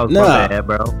at the house. Nah. My bad,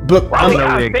 bro. But I don't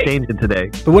know we're exchanging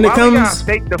today. But when it Why we gotta comes,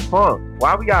 fake the funk?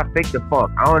 Why we gotta fake the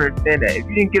funk? I don't understand that. If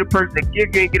you didn't get a person a gift, you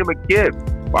didn't get them a gift.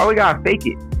 Why we gotta fake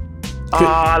it?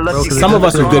 some of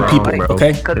us are good people, bro.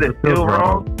 okay? Because it feels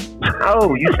wrong.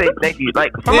 No, you say thank you.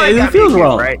 Like, Yeah, somebody it got feels me a gift,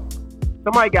 wrong. right?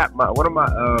 Somebody got one of my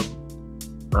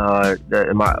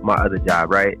my other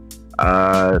job, right?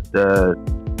 The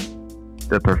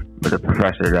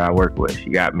professor that I work with, she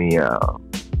got me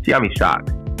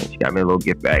socks, and she got me a little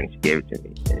gift bag, and she gave it to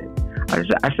me.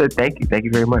 And I said thank you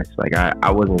very much. Like,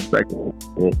 I wasn't expecting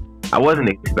it. I wasn't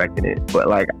expecting it, but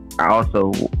like, I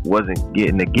also wasn't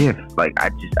getting a gift. Like,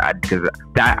 because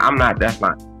that's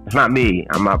not me.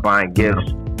 I'm not buying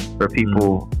gifts for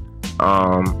people.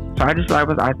 So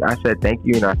I said thank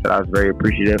you, and I said I was very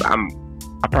appreciative. I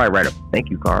probably write a thank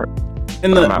you card.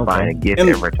 I'm not buying a gift in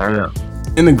return.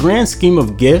 In the grand scheme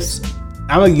of gifts,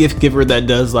 I'm a gift giver that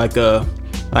does like a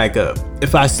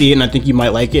if I see it and I think you might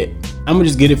like it, I'm gonna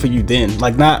just get it for you then.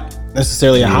 Like, not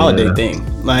necessarily a holiday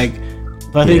thing. Like,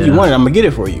 if I think you want it, I'm gonna get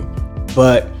it for you.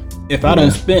 But if I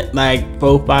done spent like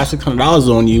 $400, $500, $600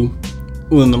 on you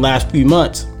in the last few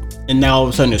months, and now all of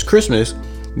a sudden it's Christmas,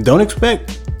 don't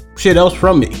expect shit else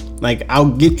from me. Like, I'll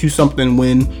get you something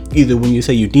either when you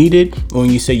say you need it, or when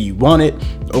you say you want it,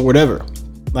 or whatever.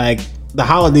 Like, the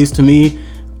holidays to me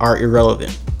are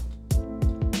irrelevant.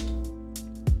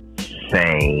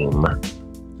 Same.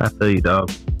 I feel you,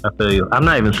 dog. I feel you. I'm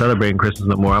not even celebrating Christmas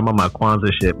no more. I'm on my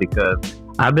Kwanzaa shit because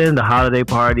I've been to holiday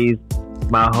parties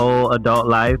my whole adult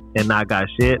life and not got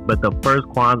shit. But the first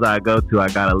Kwanzaa I go to, I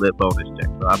got a lit bonus check.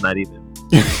 So I'm not even.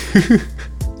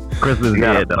 Christmas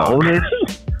got dead, a dog. bonus?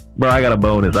 Bro, I got a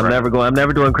bonus. I'm never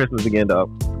doing Christmas again, dog.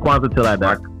 Kwanzaa till I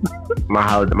die.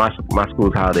 My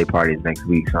school's holiday party is next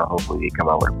week, so hopefully they come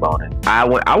out with a bonus. I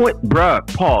went, bruh,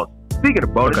 pause. Speaking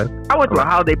of bonus, Okay. I went to a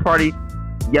holiday party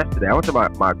yesterday. I went to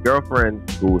my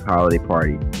girlfriend's school's holiday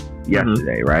party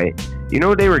yesterday, right? You know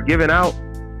what they were giving out?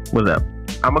 What's up?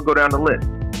 I'm going to go down the list.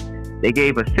 They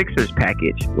gave a Sixers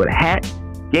package with a hat,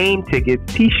 game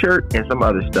tickets, t-shirt, and some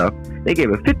other stuff. They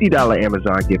gave a $50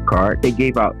 Amazon gift card. They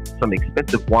gave out some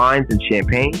expensive wines and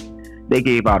champagne. They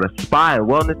gave out a spa and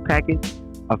wellness package,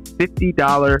 a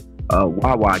 $50 a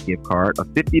Wawa gift card, a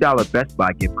 $50 Best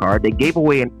Buy gift card. They gave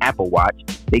away an Apple Watch.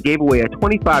 They gave away a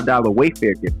 $25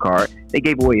 Wayfair gift card. They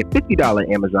gave away a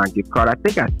 $50 Amazon gift card. I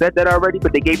think I said that already,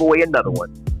 but they gave away another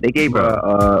one. They gave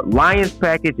a Lions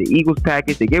package, an Eagles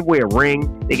package. They gave away a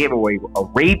ring. They gave away a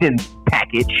Ravens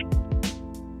package.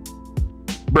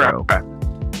 Bro,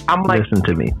 I'm like, listen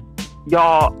to me.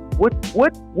 y'all, where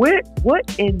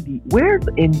in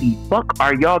the fuck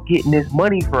are y'all getting this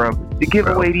money from to give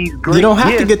away these great You don't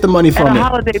have to gifts get the money from at a it.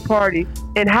 holiday party?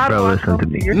 And how Bro, do I listen come to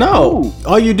me. your No,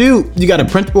 school? all you do, you got a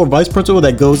principal or vice principal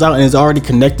that goes out and is already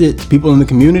connected to people in the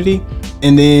community,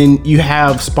 and then you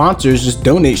have sponsors just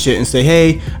donate shit and say,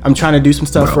 hey, I'm trying to do some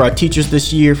stuff for our teachers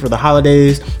this year for the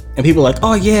holidays, and people are like,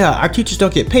 oh yeah, our teachers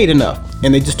don't get paid enough,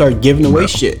 and they just start giving away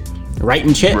shit,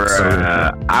 writing checks.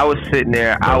 Bruh, I was sitting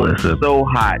there. I was so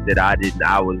hot that I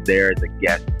was there as a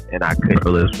guest, and I couldn't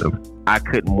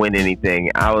win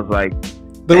anything. I was like,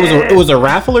 But it was a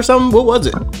raffle or something. What was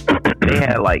it? they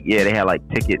had like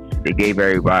tickets. They gave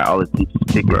everybody, all the teachers,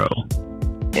 tickets. Bro.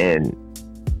 And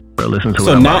Listen to So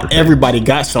what I'm about not to say. everybody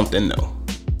got something though.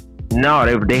 no,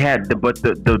 they had there was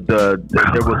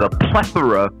a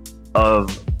plethora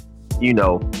of, you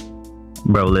know,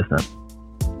 Bro, listen.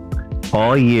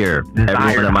 All year, Desired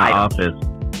everyone in my items. office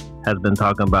has been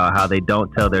talking about how they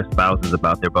don't tell their spouses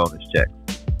about their bonus checks.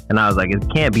 And I was like, it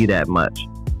can't be that much.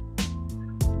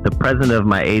 The president of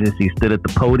my agency stood at the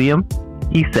podium.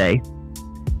 He say,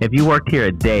 if you worked here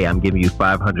a day, I'm giving you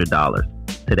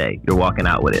 $500 today. You're walking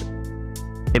out with it.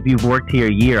 If you've worked here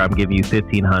a year, I'm giving you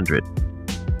 $1,500.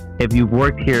 If you've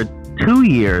worked here 2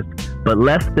 years, but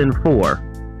less than 4,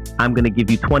 I'm going to give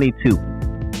you $22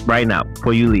 right now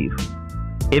before you leave.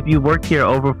 If you've worked here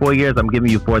over 4 years, I'm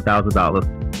giving you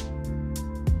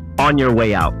 $4,000 on your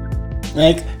way out.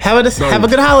 Like, have a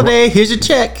good holiday. Here's your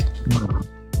check.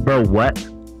 Bro, what?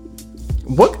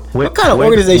 What kind of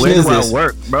organization is where do I this?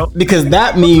 work, bro? Because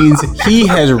that means he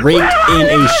has raked in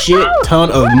a shit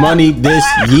ton of money this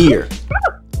year.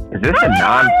 is this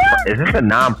a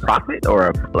non-profit or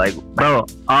a, like, Bro,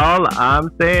 all I'm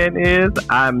saying is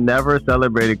I'm never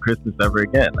celebrating Christmas ever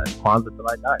again. Like Kwanzaa till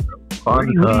I die, bro.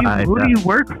 Kwanzaa till I who die. do you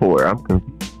work for? I'm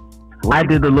confused. I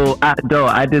did the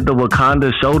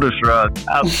Wakanda shoulder shrug.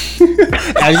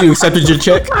 As you accepted your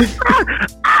check.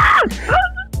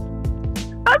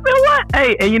 I said, what?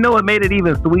 Hey, and you know what made it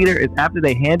even sweeter is after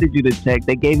they handed you the check,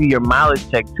 they gave you your mileage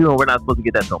check too, and we're not supposed to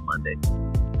get that till Monday.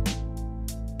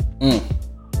 Mm.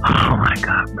 Oh my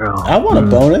God, bro. I want a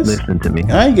bonus. Listen to me.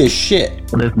 I ain't get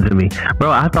shit. Listen to me.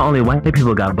 Bro, I thought only white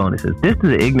people got bonuses. This is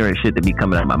the ignorant shit that be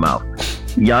coming out of my mouth.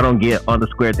 Y'all don't get on the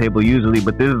square table usually,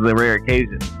 but this is a rare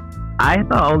occasion. I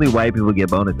thought only white people get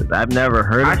bonuses. I've never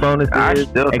heard of bonuses I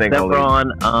still think except for on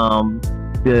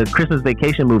the Christmas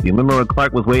Vacation movie. Remember when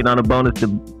Clark was waiting on a bonus to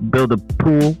build a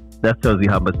pool? That tells you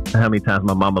how many times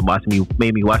my mama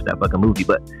made me watch that fucking movie.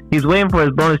 But he's waiting for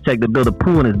his bonus check to build a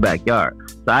pool in his backyard.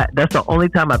 So that's the only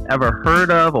time I've ever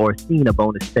heard of or seen a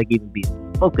bonus check even be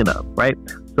spoken of, right?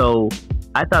 So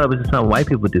I thought it was just something white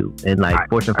people do in like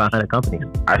Fortune 500 companies.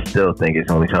 I still think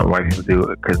it's only something white people do,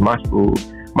 because my school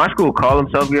call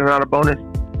themselves giving out a bonus,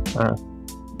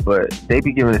 but they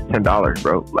be giving us $10,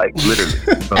 bro. Like literally,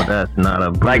 Bro, that's not a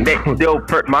like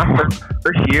my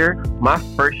first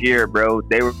year, bro.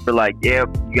 They were like, yeah,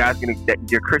 you guys gonna get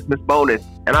your Christmas bonus,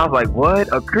 and I was like,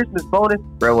 what? A Christmas bonus,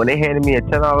 bro? When they handed me a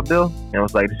 $10 bill and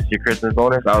was like, this is your Christmas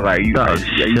bonus, I was like, are you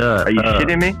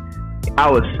shitting me? I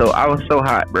was so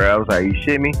hot, bro. I was like, you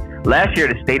shitting me? Last year,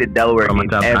 the state of Delaware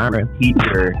gave every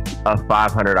teacher a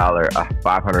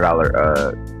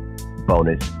 $500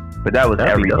 bonus, but that was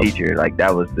every teacher. Like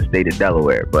that was the state of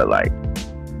Delaware. But like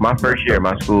my first year,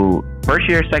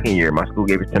 second year, my school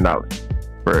gave us $10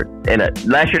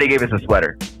 last year they gave us a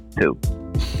sweater too.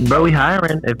 Bro, we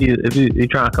hiring if you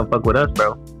trying to come fuck with us,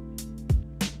 bro.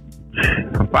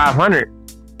 $500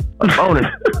 a bonus.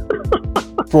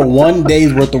 For 1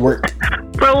 day's worth of work.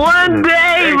 For 1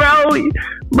 day,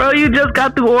 bro, you just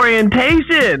got through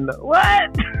orientation.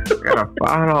 What? Got a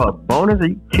 $500 bonus? Are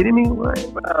you kidding me? What?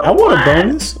 I want a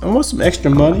bonus. I want some extra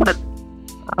money.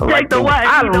 I like the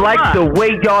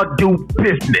way y'all do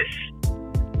business.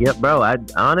 Yep, bro. I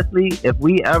honestly, if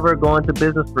we ever go into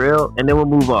business for real, and then we'll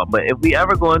move on. But if we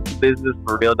ever go into business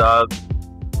for real, dog,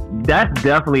 that's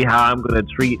definitely how I'm gonna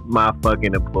treat my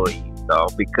fucking employees,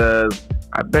 dog. Because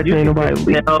I bet you ain't can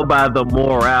nobody tell by the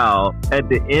morale at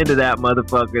the end of that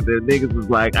motherfucker, the niggas was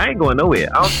like, I ain't going nowhere.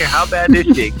 I don't care how bad this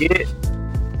shit get.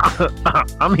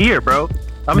 I'm here, bro.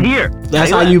 I'm here.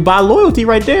 That's how you buy loyalty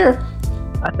right there.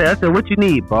 I said, what you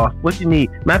need, boss? What you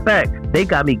need? Matter of fact, they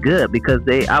got me good because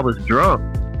I was drunk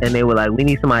and they were like, we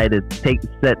need somebody to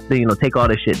take all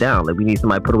this shit down. Like, we need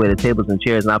somebody to put away the tables and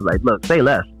chairs. And I was like, look, say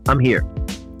less. I'm here.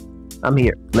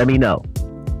 Let me know.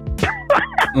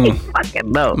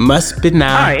 Fucking no. Must be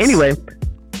nice. All right. Anyway,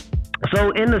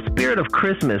 so in the spirit of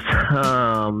Christmas,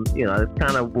 it's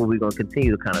kind of what we're gonna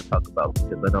continue to kind of talk about,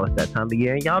 because I know it's that time of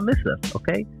year and y'all miss us.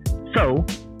 Okay. So,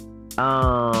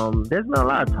 there's not a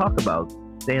lot of talk about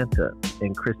Santa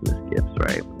and Christmas gifts,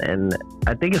 right? And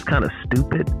I think it's kind of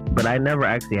stupid, but I never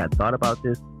actually had thought about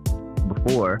this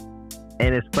before.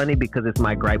 And it's funny because it's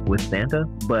my gripe with Santa.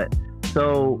 But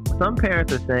so some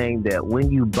parents are saying that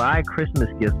when you buy Christmas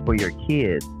gifts for your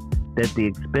kids, that the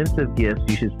expensive gifts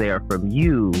you should say are from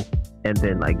you, and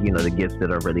then the gifts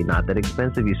that are really not that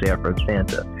expensive you say are from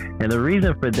Santa. And the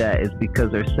reason for that is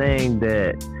because they're saying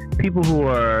that people who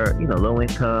are low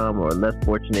income or less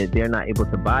fortunate, they're not able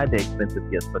to buy the expensive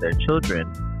gifts for their children.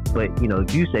 But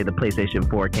if you say the PlayStation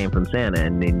 4 came from Santa,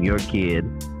 and then your kid,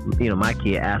 my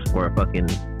kid asked for a fucking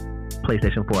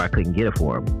PlayStation 4, I couldn't get it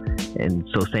for him, and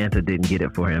so Santa didn't get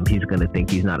it for him, he's gonna think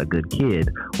he's not a good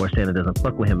kid, or Santa doesn't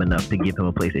fuck with him enough to give him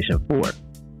a PlayStation 4.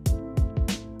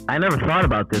 I never thought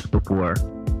about this before,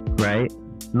 right?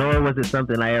 Nor was it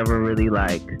something I ever really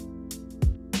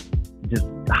just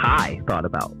thought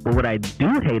about. But what I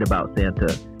do hate about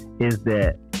Santa is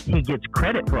that he gets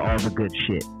credit for all the good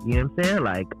shit. You know what I'm saying?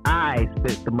 Like, I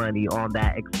spent the money on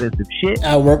that expensive shit.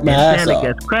 I worked my ass Santa off.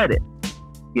 gets credit.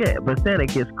 Yeah, but Santa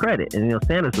gets credit. And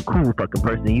Santa's a cool fucking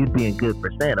person. You being good for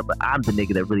Santa, but I'm the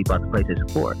nigga that really bought the PlayStation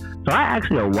 4. So I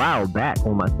actually, a while back,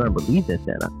 when my son believed in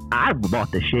Santa, I bought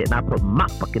the shit and I put my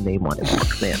fucking name on it.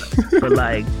 Fuck Santa.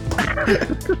 But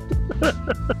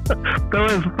so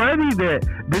it's funny that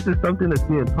this is something that's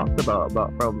being talked about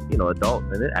from adults,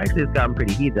 and it actually has gotten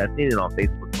pretty heated. I've seen it on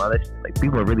Facebook and all that shit. Like,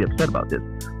 people are really upset about this.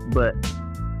 But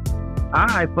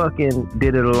I fucking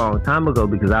did it a long time ago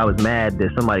because I was mad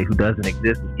that somebody who doesn't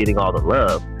exist is getting all the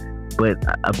love. But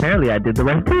apparently I did the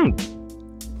right thing.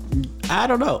 I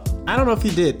don't know if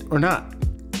you did or not.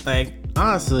 Like,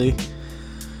 honestly,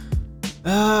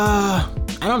 I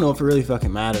don't know if it really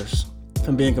fucking matters, if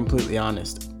I'm being completely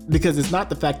honest. Because it's not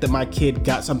the fact that my kid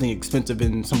got something expensive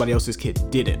and somebody else's kid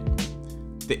didn't.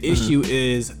 The issue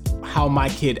is how my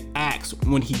kid acts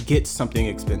when he gets something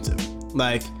expensive.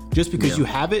 Like, just because you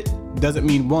have it doesn't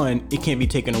mean, one, it can't be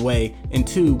taken away, and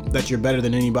two, that you're better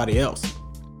than anybody else.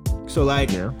 So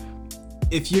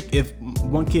if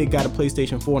one kid got a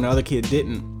PlayStation 4 and the other kid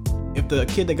didn't, if the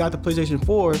kid that got the PlayStation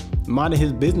 4 minded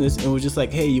his business and was just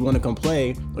like, hey, you want to come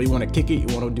play, or you want to kick it, you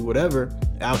want to do whatever,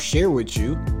 I'll share with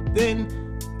you, then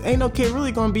ain't no kid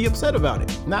really gonna be upset about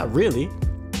it. Not really.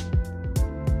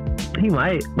 He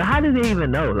might, but how do they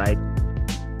even know? Like,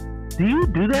 do you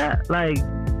do that? Like,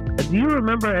 do you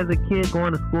remember as a kid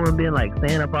going to school and being like,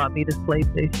 Santa bought me this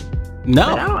PlayStation? No.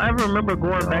 Like, I don't ever remember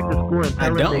going back to school and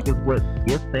telling niggas what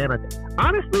gift Santa.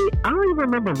 Honestly, I don't even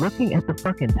remember looking at the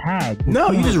fucking tag.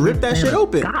 No, you just ripped that shit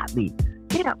open. Got me.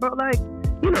 Yeah, bro, like,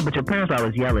 but your parents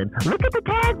always yelling, look at the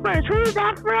tag first, who is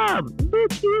that from?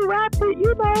 Bitch, you wrapped it,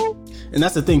 And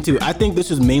that's the thing, too. I think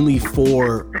this is mainly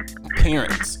for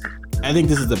parents. I think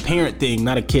this is a parent thing,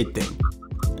 not a kid thing.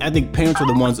 I think parents are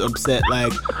the ones upset,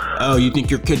 like, oh, you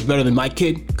think your kid's better than my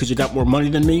kid because you got more money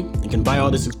than me and can buy all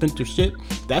this expensive shit?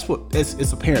 That's what,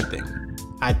 it's a parent thing,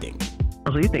 I think.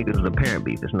 So you think this is a parent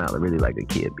beef? It's not really like a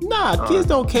kid beef? Nah, kids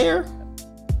don't care.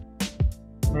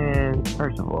 Man,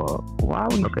 first of all, why are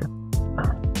we... Okay.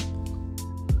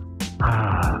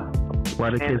 Why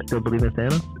do kids still believe in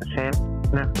Santa?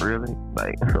 Santa? Really?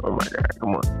 Like, oh my God,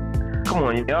 come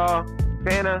on, y'all.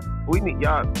 Santa, we need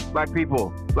y'all, black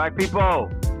people.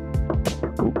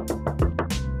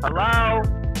 Hello?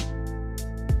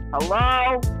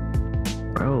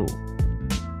 Bro,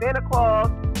 Santa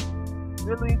Claus,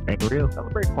 really? ain't real.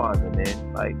 Celebrate Kwanzaa,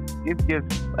 man. Like, give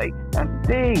gifts, like, that's the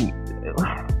thing.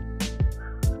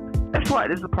 That's why,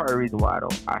 this is part of the reason why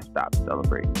I stopped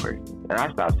celebrating Christmas. And I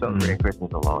stopped celebrating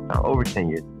Christmas a long time, over 10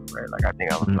 years ago, right? Like, I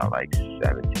think I was about like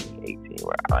 17, 18,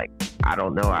 where I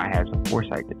don't know, I had some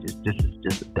foresight that this is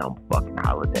just a dumb fucking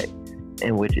holiday,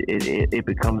 in which it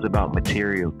becomes about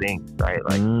material things, right?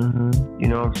 Like, you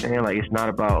know what I'm saying? Like, it's not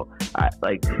about,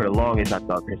 for the longest, I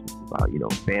thought Christmas was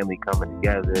about, family coming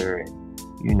together and,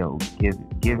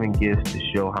 giving gifts to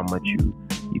show how much you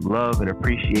love and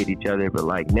appreciate each other. But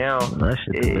like now,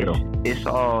 it's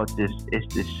all just,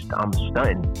 I'm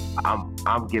stunting.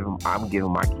 I'm giving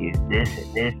my kids this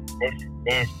and this and this and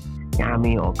this. You know what I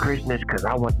mean, on Christmas, because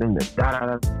I want them to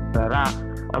da-da-da-da-da.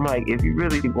 I'm like, if you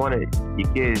really wanted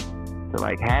your kids to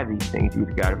like have these things, you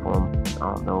would have got it for them,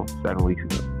 I don't know, 7 weeks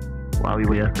ago. Why we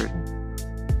waiting for Christmas?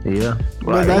 Yeah.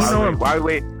 Why that's- we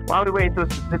wait until a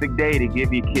specific day to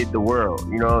give your kid the world,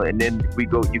 you know, and then you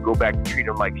go back and treat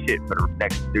them like shit for the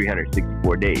next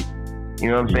 364 days. You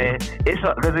know what I'm saying? It's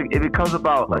because it becomes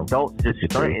about adults just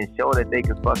stunting, showing that they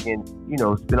can fucking, you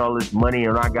know, spend all this money,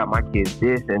 and I got my kids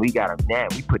this, and we got them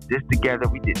that. We put this together,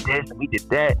 we did this, and we did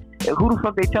that. And who the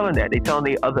fuck they telling that? They telling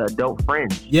their other adult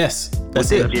friends. Yes, that's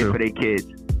what it. they did for their kids.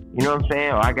 You know what I'm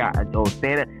saying? Or I got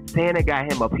Santa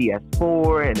got him a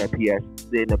PS4 and a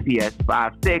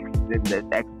PS5, 6, and the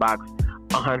Xbox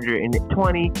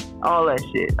 120, all that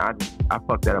shit. I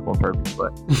fucked that up on purpose,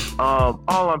 but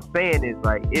all I'm saying is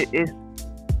like it's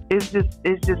just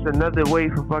another way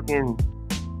for fucking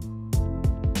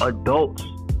adults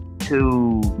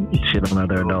to shit on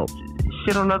other adults.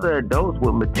 Shit on other adults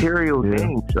with material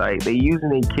things. Like they using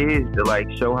their kids to like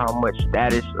show how much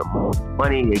status or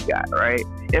money they got, right?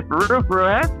 And for real,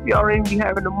 you already be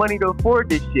having the money to afford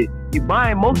this shit. You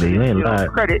buying most of this shit on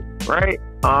credit, right?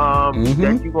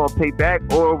 That you gonna pay back,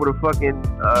 or over the fucking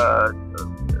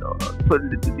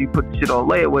you put the shit on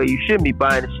layaway. You shouldn't be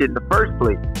buying the shit in the first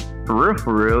place.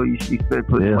 For real, you should be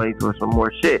putting money towards some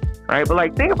more shit, right? But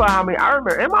like, think about how many. I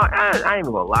remember, I ain't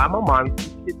even gonna lie, my mom used to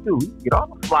do shit too. We used to get all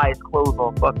the flyest clothes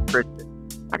on fucking Christmas.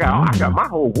 I got my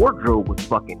whole wardrobe was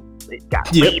fucking. It got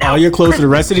all your clothes for the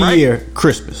rest of the year,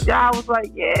 Christmas. Yeah, I was like,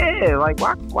 yeah, like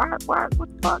why, what the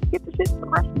fuck? Get the shit for the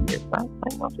rest of the year, right? Like, you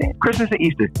know what I'm saying? Christmas and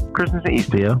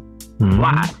Easter, yeah.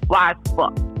 Fly as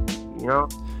fuck, you know.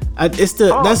 It's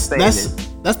that's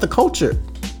the culture.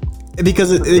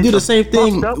 Because they do the same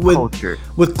thing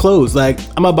with clothes. Like,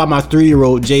 I'm gonna buy my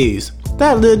 3-year-old J's.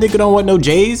 That little nigga don't want no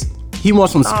J's. He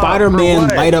wants some Spider-Man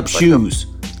light up shoes.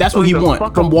 That's what he wants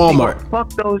from Walmart.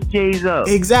 Fuck those J's up.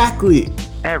 Exactly.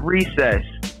 At recess.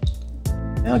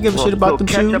 They don't give a shit about them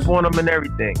shoes. Catch up on them and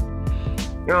everything.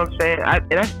 You know what I'm saying?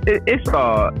 It's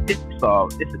adults.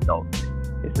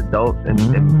 It's adults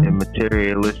and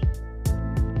materialistic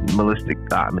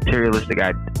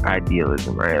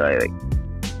idealism, right? Like,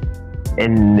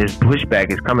 and this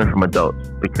pushback is coming from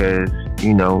adults because,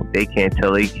 you know, they can't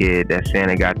tell a kid that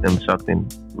Santa got them something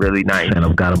really nice.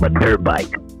 Santa got him a dirt bike.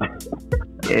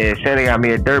 Yeah, Santa got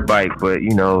me a dirt bike, but,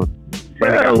 you know,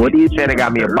 Santa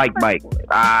got me a bike.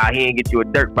 He didn't get you a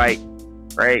dirt bike,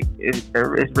 right? It's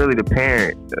really the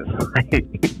parents.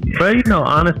 But, you know,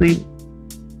 honestly,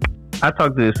 I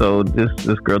talked to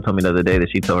this girl told me the other day that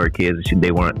she told her kids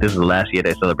that this is the last year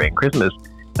they're celebrating Christmas,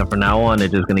 and from now on they're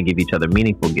just going to give each other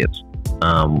meaningful gifts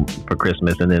for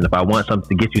Christmas. And then if I want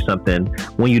something to get you something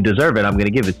when you deserve it, I'm going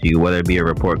to give it to you, whether it be a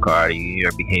report card or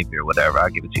your behavior or whatever. I'll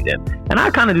give it to you then. And I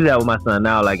kind of do that with my son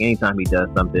now. Like, anytime he does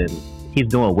something, he's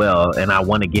doing well, and I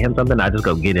want to get him something, I just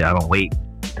go get it. I don't wait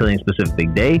till any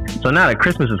specific day. So now that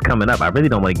Christmas is coming up, I really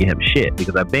don't want to get him shit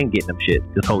because I've been getting him shit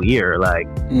this whole year. Like,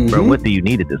 bro, what do you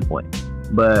need at this point?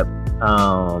 But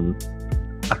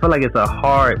I feel like it's a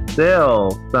hard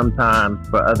sell sometimes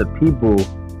for other people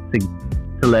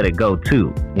to let it go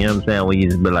too. You know what I'm saying? When you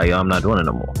just be like, yo, I'm not doing it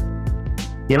no more.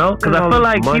 You know? Because I feel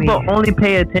like people only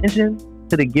pay attention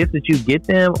to the gifts that you get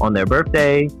them on their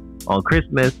birthday, on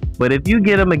Christmas. But if you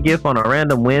get them a gift on a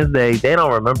random Wednesday, they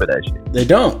don't remember that shit. They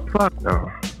don't. Fuck no.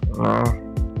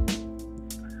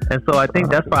 And so I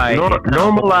think that's why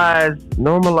normalize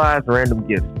random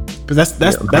gifts. Because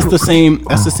that's the same.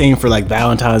 That's the same for like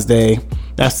Valentine's Day.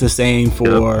 That's the same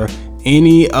for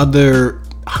any other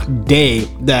day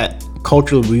that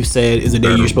culturally we've said is a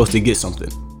day you're supposed to get something.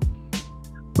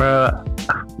 Bro,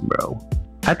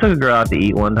 I took a girl out to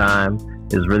eat one time.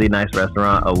 It was a really nice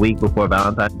restaurant a week before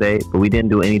Valentine's Day, but we didn't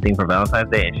do anything for Valentine's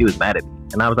Day, and she was mad at me.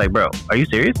 And I was like, bro, are you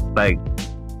serious? Like,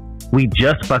 we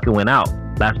just fucking went out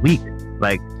last week.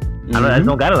 Like, I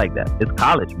don't got it like that. It's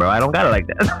college, bro. I don't got it like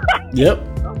that. Yep.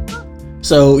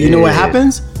 So, you know what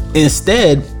happens?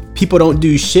 Instead, people don't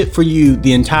do shit for you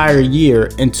the entire year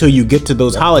until you get to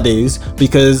those holidays,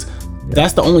 because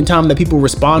that's the only time that people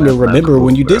respond or remember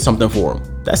when you did something for them.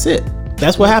 That's it.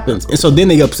 That's what happens. And so then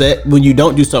they upset when you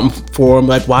don't do something for them.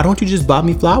 Like, why don't you just buy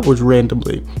me flowers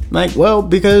randomly? Like, well,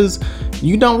 because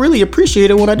you don't really appreciate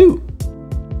it when I do.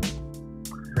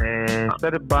 Man,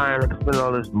 instead of spending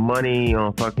all this money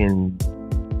on fucking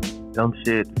dumb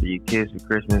shit for your kids for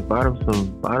Christmas, buy them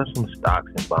some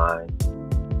stocks and bonds.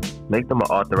 Make them an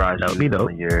authorized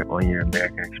user on your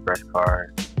American Express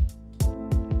card.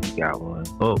 You got one.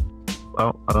 Oh, I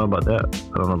don't know about that.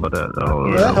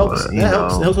 That helps.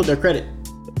 That helps with their credit.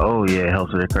 Oh yeah, it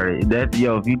helps with their credit.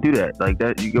 If you do that, like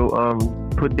that, you go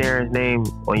put Darren's name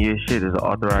on your shit as an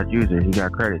authorized user. He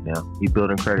got credit now. He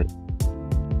building credit.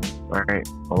 All right,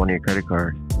 on one of your credit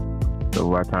cards. So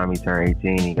by the time he turned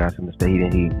 18, he got some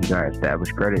mistake. He got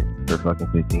established credit for fucking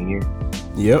 15 years.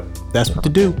 Yep, that's what to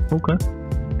do. Okay.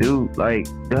 dude, like,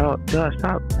 dog,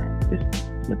 stop.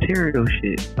 It's material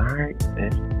shit, all right?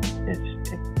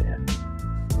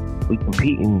 We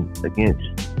competing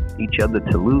against each other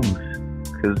to lose,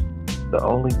 because the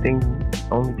only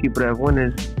people that win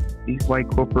is these white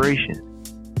corporations.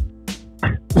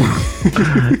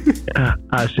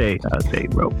 I say,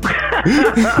 bro.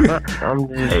 I'm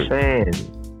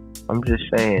just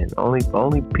saying.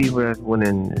 Only people that's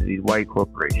winning is these white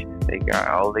corporations. They getting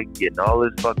all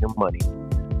this fucking money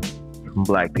from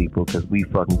black people because we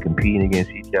fucking competing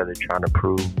against each other, trying to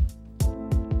prove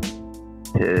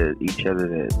to each other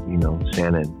that, you know,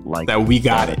 Santa like that we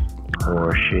got it.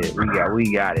 Or shit, we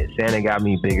got it. Santa got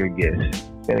me bigger gifts.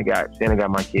 Santa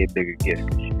got my kid bigger gifts.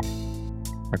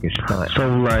 So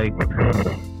like,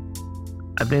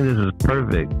 I think this is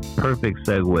perfect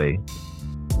segue,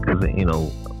 because, you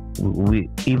know, we,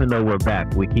 even though we're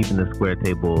back, we're keeping the square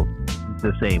table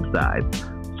the same size.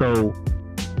 So,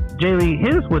 Jay-Lee,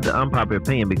 hit us with the unpopular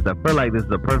opinion, because I feel like this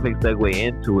is a perfect segue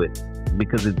into it,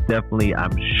 because it's definitely,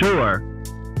 I'm sure,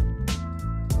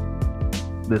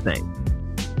 the same.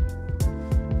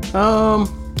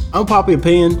 Unpopular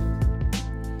opinion: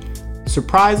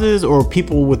 surprises or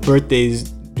people with birthdays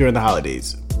during the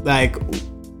holidays. Like,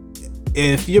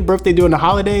 if your birthday during the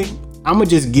holiday, I'm gonna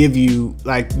just give you,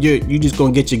 like, you just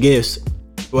gonna get your gifts,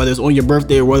 whether it's on your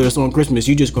birthday or whether it's on Christmas.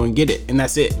 You just gonna get it, and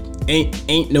that's it.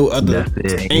 Ain't no other.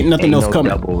 Ain't nothing else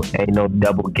coming. Ain't no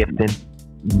double gifting.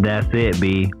 That's it,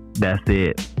 B. That's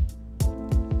it.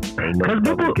 Ain't no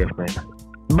double gifting.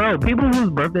 Bro, people whose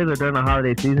birthdays are during the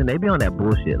holiday season, they be on that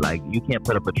bullshit. Like, you can't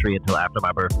put up a tree until after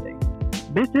my birthday.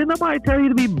 Bitch, did nobody tell you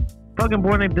to be fucking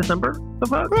born in December? The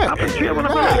fuck? Right. I put a tree up on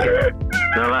my birthday.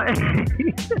 So, like,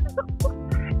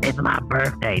 it's my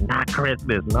birthday, not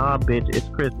Christmas. Nah, bitch, it's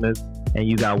Christmas, and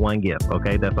you got one gift,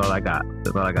 okay? That's all I got.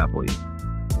 That's all I got for you.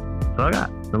 That's all I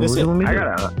got. I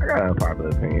got an unpopular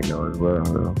opinion, though, as well,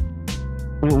 though.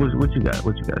 What you got?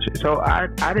 What you got? Shit? So I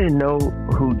didn't know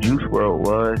who Juice WRLD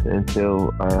was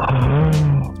until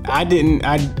I didn't.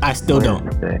 I still don't.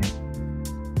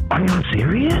 Are you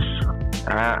serious?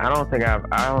 I don't think I've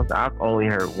only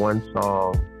heard one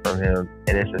song from him,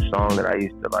 and it's a song that I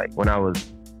used to like when I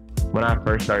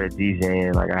first started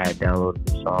DJing. Like, I had downloaded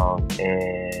the song,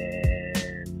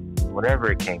 and whenever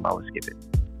it came, I would skip it.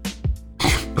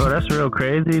 Bro, that's real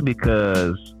crazy,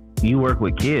 because you work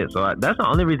with kids, so that's the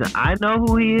only reason I know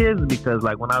who he is, because,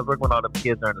 like, when I was working with all the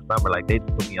kids during the summer, like, they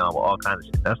just put me on with all kinds of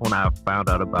shit. That's when I found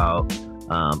out about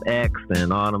X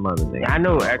and all them other things. I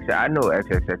know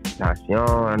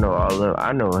XXXTentacion. I know all of them.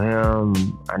 I know him.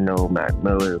 I know Mac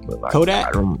Miller, but, like,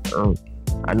 Kodak.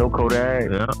 I know Kodak.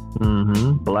 Yeah.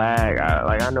 Mm-hmm. Black.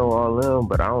 I know all of them,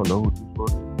 but I don't know who Juice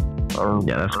WRLD is.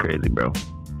 Yeah, that's crazy, bro.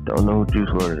 Don't know who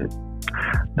Juice WRLD is.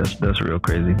 That's real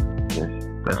crazy. Yes.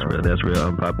 That's real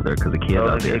unpopular, because the kids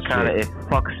out there. It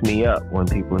fucks me up when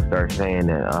people start saying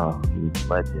that, oh, he's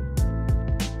legend.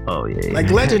 Oh yeah.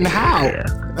 Like, legend how? Yeah.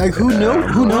 Like, who knows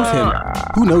him?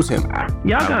 Who knows him?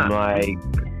 Y'all got, I'm like,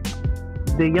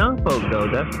 the young folk though.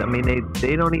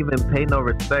 They don't even pay no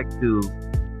respect to,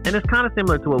 and it's kind of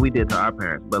similar to what we did to our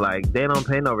parents, but, like, they don't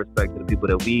pay no respect to the people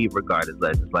that we regard as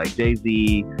legends, like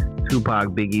Jay-Z, Tupac,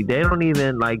 Biggie. They don't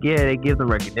even, like, yeah, they give them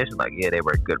recognition, like, yeah, they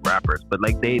were good rappers, but,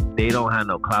 like, they don't have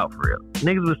no clout for real.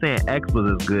 Niggas was saying X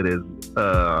was as good as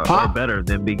or better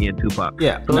than Biggie and Tupac.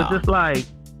 Yeah. So it's just like,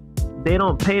 they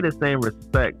don't pay the same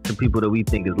respect to people that we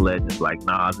think is legends, like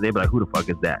Nas. They be like, who the fuck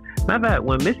is that? Matter of fact,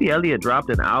 when Missy Elliott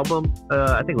dropped an album,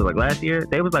 I think it was like last year,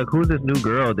 they was like, who's this new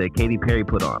girl that Katy Perry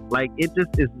put on? Like, it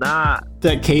just is not.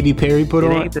 That Katy Perry put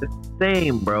on? It ain't the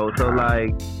same, bro. So,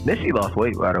 like, Missy lost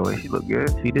weight, by the way. She looked good.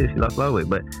 She did. She lost a lot of weight.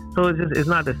 But, so it's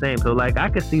not the same. So, like, I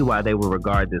could see why they would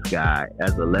regard this guy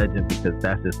as a legend, because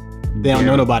that's just. They don't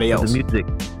know nobody else. The music.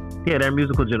 Yeah, their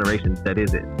musical generation, that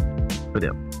is it for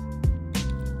them.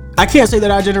 I can't say that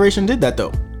our generation did that,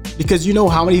 though, because you know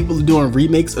how many people are doing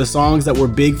remakes of songs that were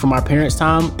big from our parents'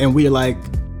 time, and we're like,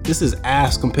 this is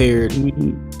ass compared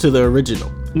to the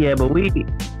original. Yeah, but you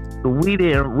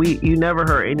never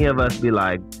heard any of us be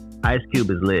like, Ice Cube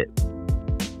is lit.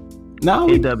 No,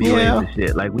 NWA and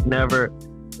shit. Like, we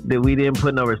didn't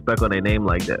put no respect on their name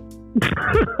like that.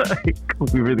 Like,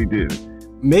 we really did.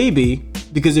 Maybe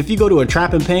because if you go to a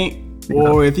Trap and Paint,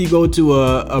 or if you go to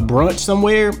a brunch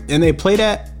somewhere and they play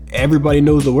that, everybody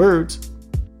knows the words.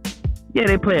 Yeah,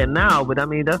 they play it now, but I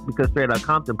mean, that's because Straight Outta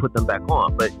Compton put them back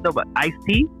on. But no, but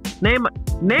Ice-T? Name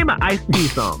an Ice-T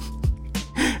song.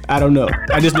 I don't know.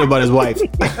 I just know about his wife. You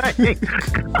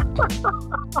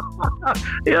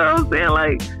know what I'm saying?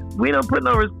 Like, we don't put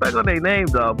no respect on their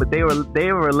names, though. But they were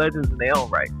legends in their own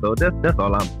right. So that's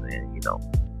all I'm saying, you know.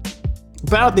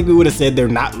 But I don't think we would have said they're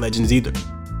not legends either.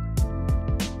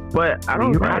 But I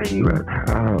don't. How do you?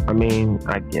 I mean,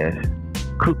 I guess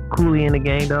Cooley in the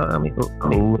game, dog. I mean,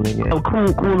 cool in the game. Oh,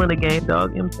 cool in the game,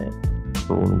 dog. You know what I'm saying?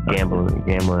 Cool,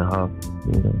 gambling, huh?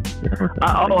 You know?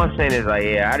 All I'm saying is like,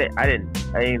 yeah, I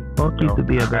didn't. Funk used to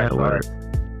be a bad word.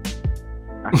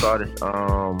 I saw this.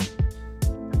 I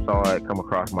saw it come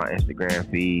across my Instagram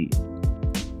feed.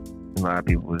 A lot of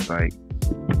people was like,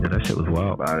 yeah, that shit was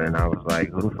wild about it, and I was like,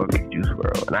 who the fuck is Juice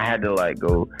WRLD? And I had to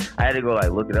go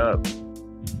look it up,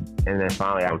 and then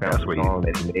finally I found the song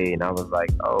that he made, and I was like,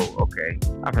 oh, okay,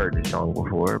 I've heard this song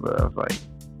before, but I was like,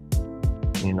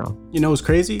 you know what's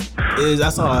crazy is I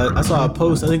saw a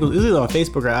post, I think it was either on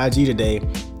Facebook or IG today,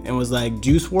 and was like,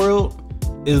 Juice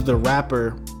WRLD is the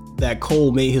rapper that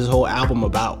Cole made his whole album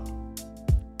about,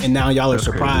 and now y'all are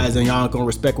surprised, and y'all aren't gonna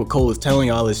respect what Cole is telling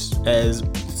y'all as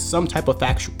some type of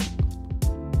factual.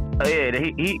 Oh yeah,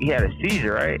 he had a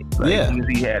seizure, right? Yeah,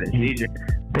 he had a seizure.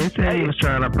 They said he was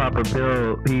trying to pop a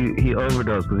pill. He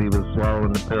overdosed because he was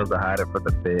swallowing the pills to hide it from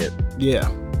the Fed. Yeah,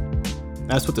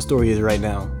 that's what the story is right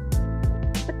now.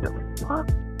 What the fuck?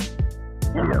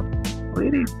 Yeah.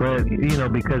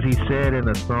 But because he said in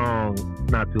a song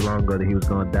not too long ago that he was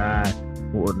gonna die.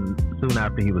 Well, soon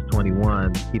after he was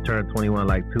 21, he turned 21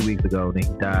 like 2 weeks ago, and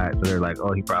then he died. So they're like,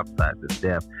 oh, he prophesied his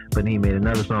death. But then he made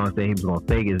another song saying he was going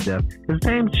to fake his death. It's the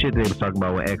same shit they was talking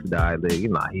about when X died. That, he's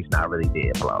not really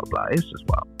dead, blah, blah, blah. It's just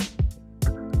wild.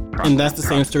 And that's the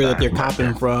same story that they're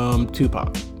copying from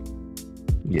Tupac.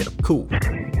 Yeah. Cool.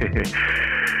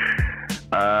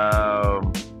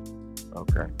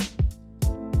 Okay.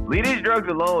 Leave these drugs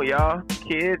alone, y'all.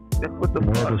 Kids, that's what the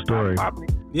moral of the story.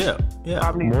 Yeah.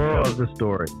 Moral of the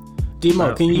story.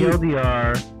 D-Mo, can you...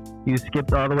 TLDR, you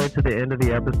skipped all the way to the end of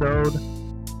the episode.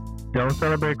 Don't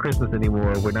celebrate Christmas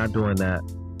anymore. We're not doing that.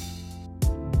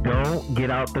 Don't get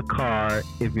out the car.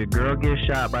 If your girl gets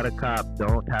shot by the cops,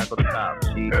 don't tackle the cops.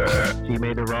 She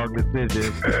made the wrong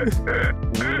decision.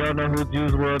 We don't know who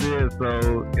Juice WRLD is,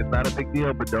 so it's not a big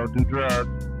deal, but don't do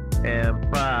drugs.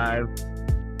 And 5,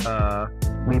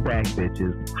 we back,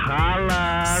 bitches.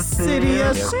 Holla! City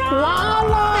of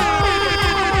Squalor!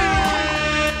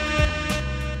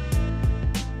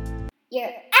 You're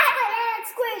at the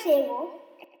Square Table.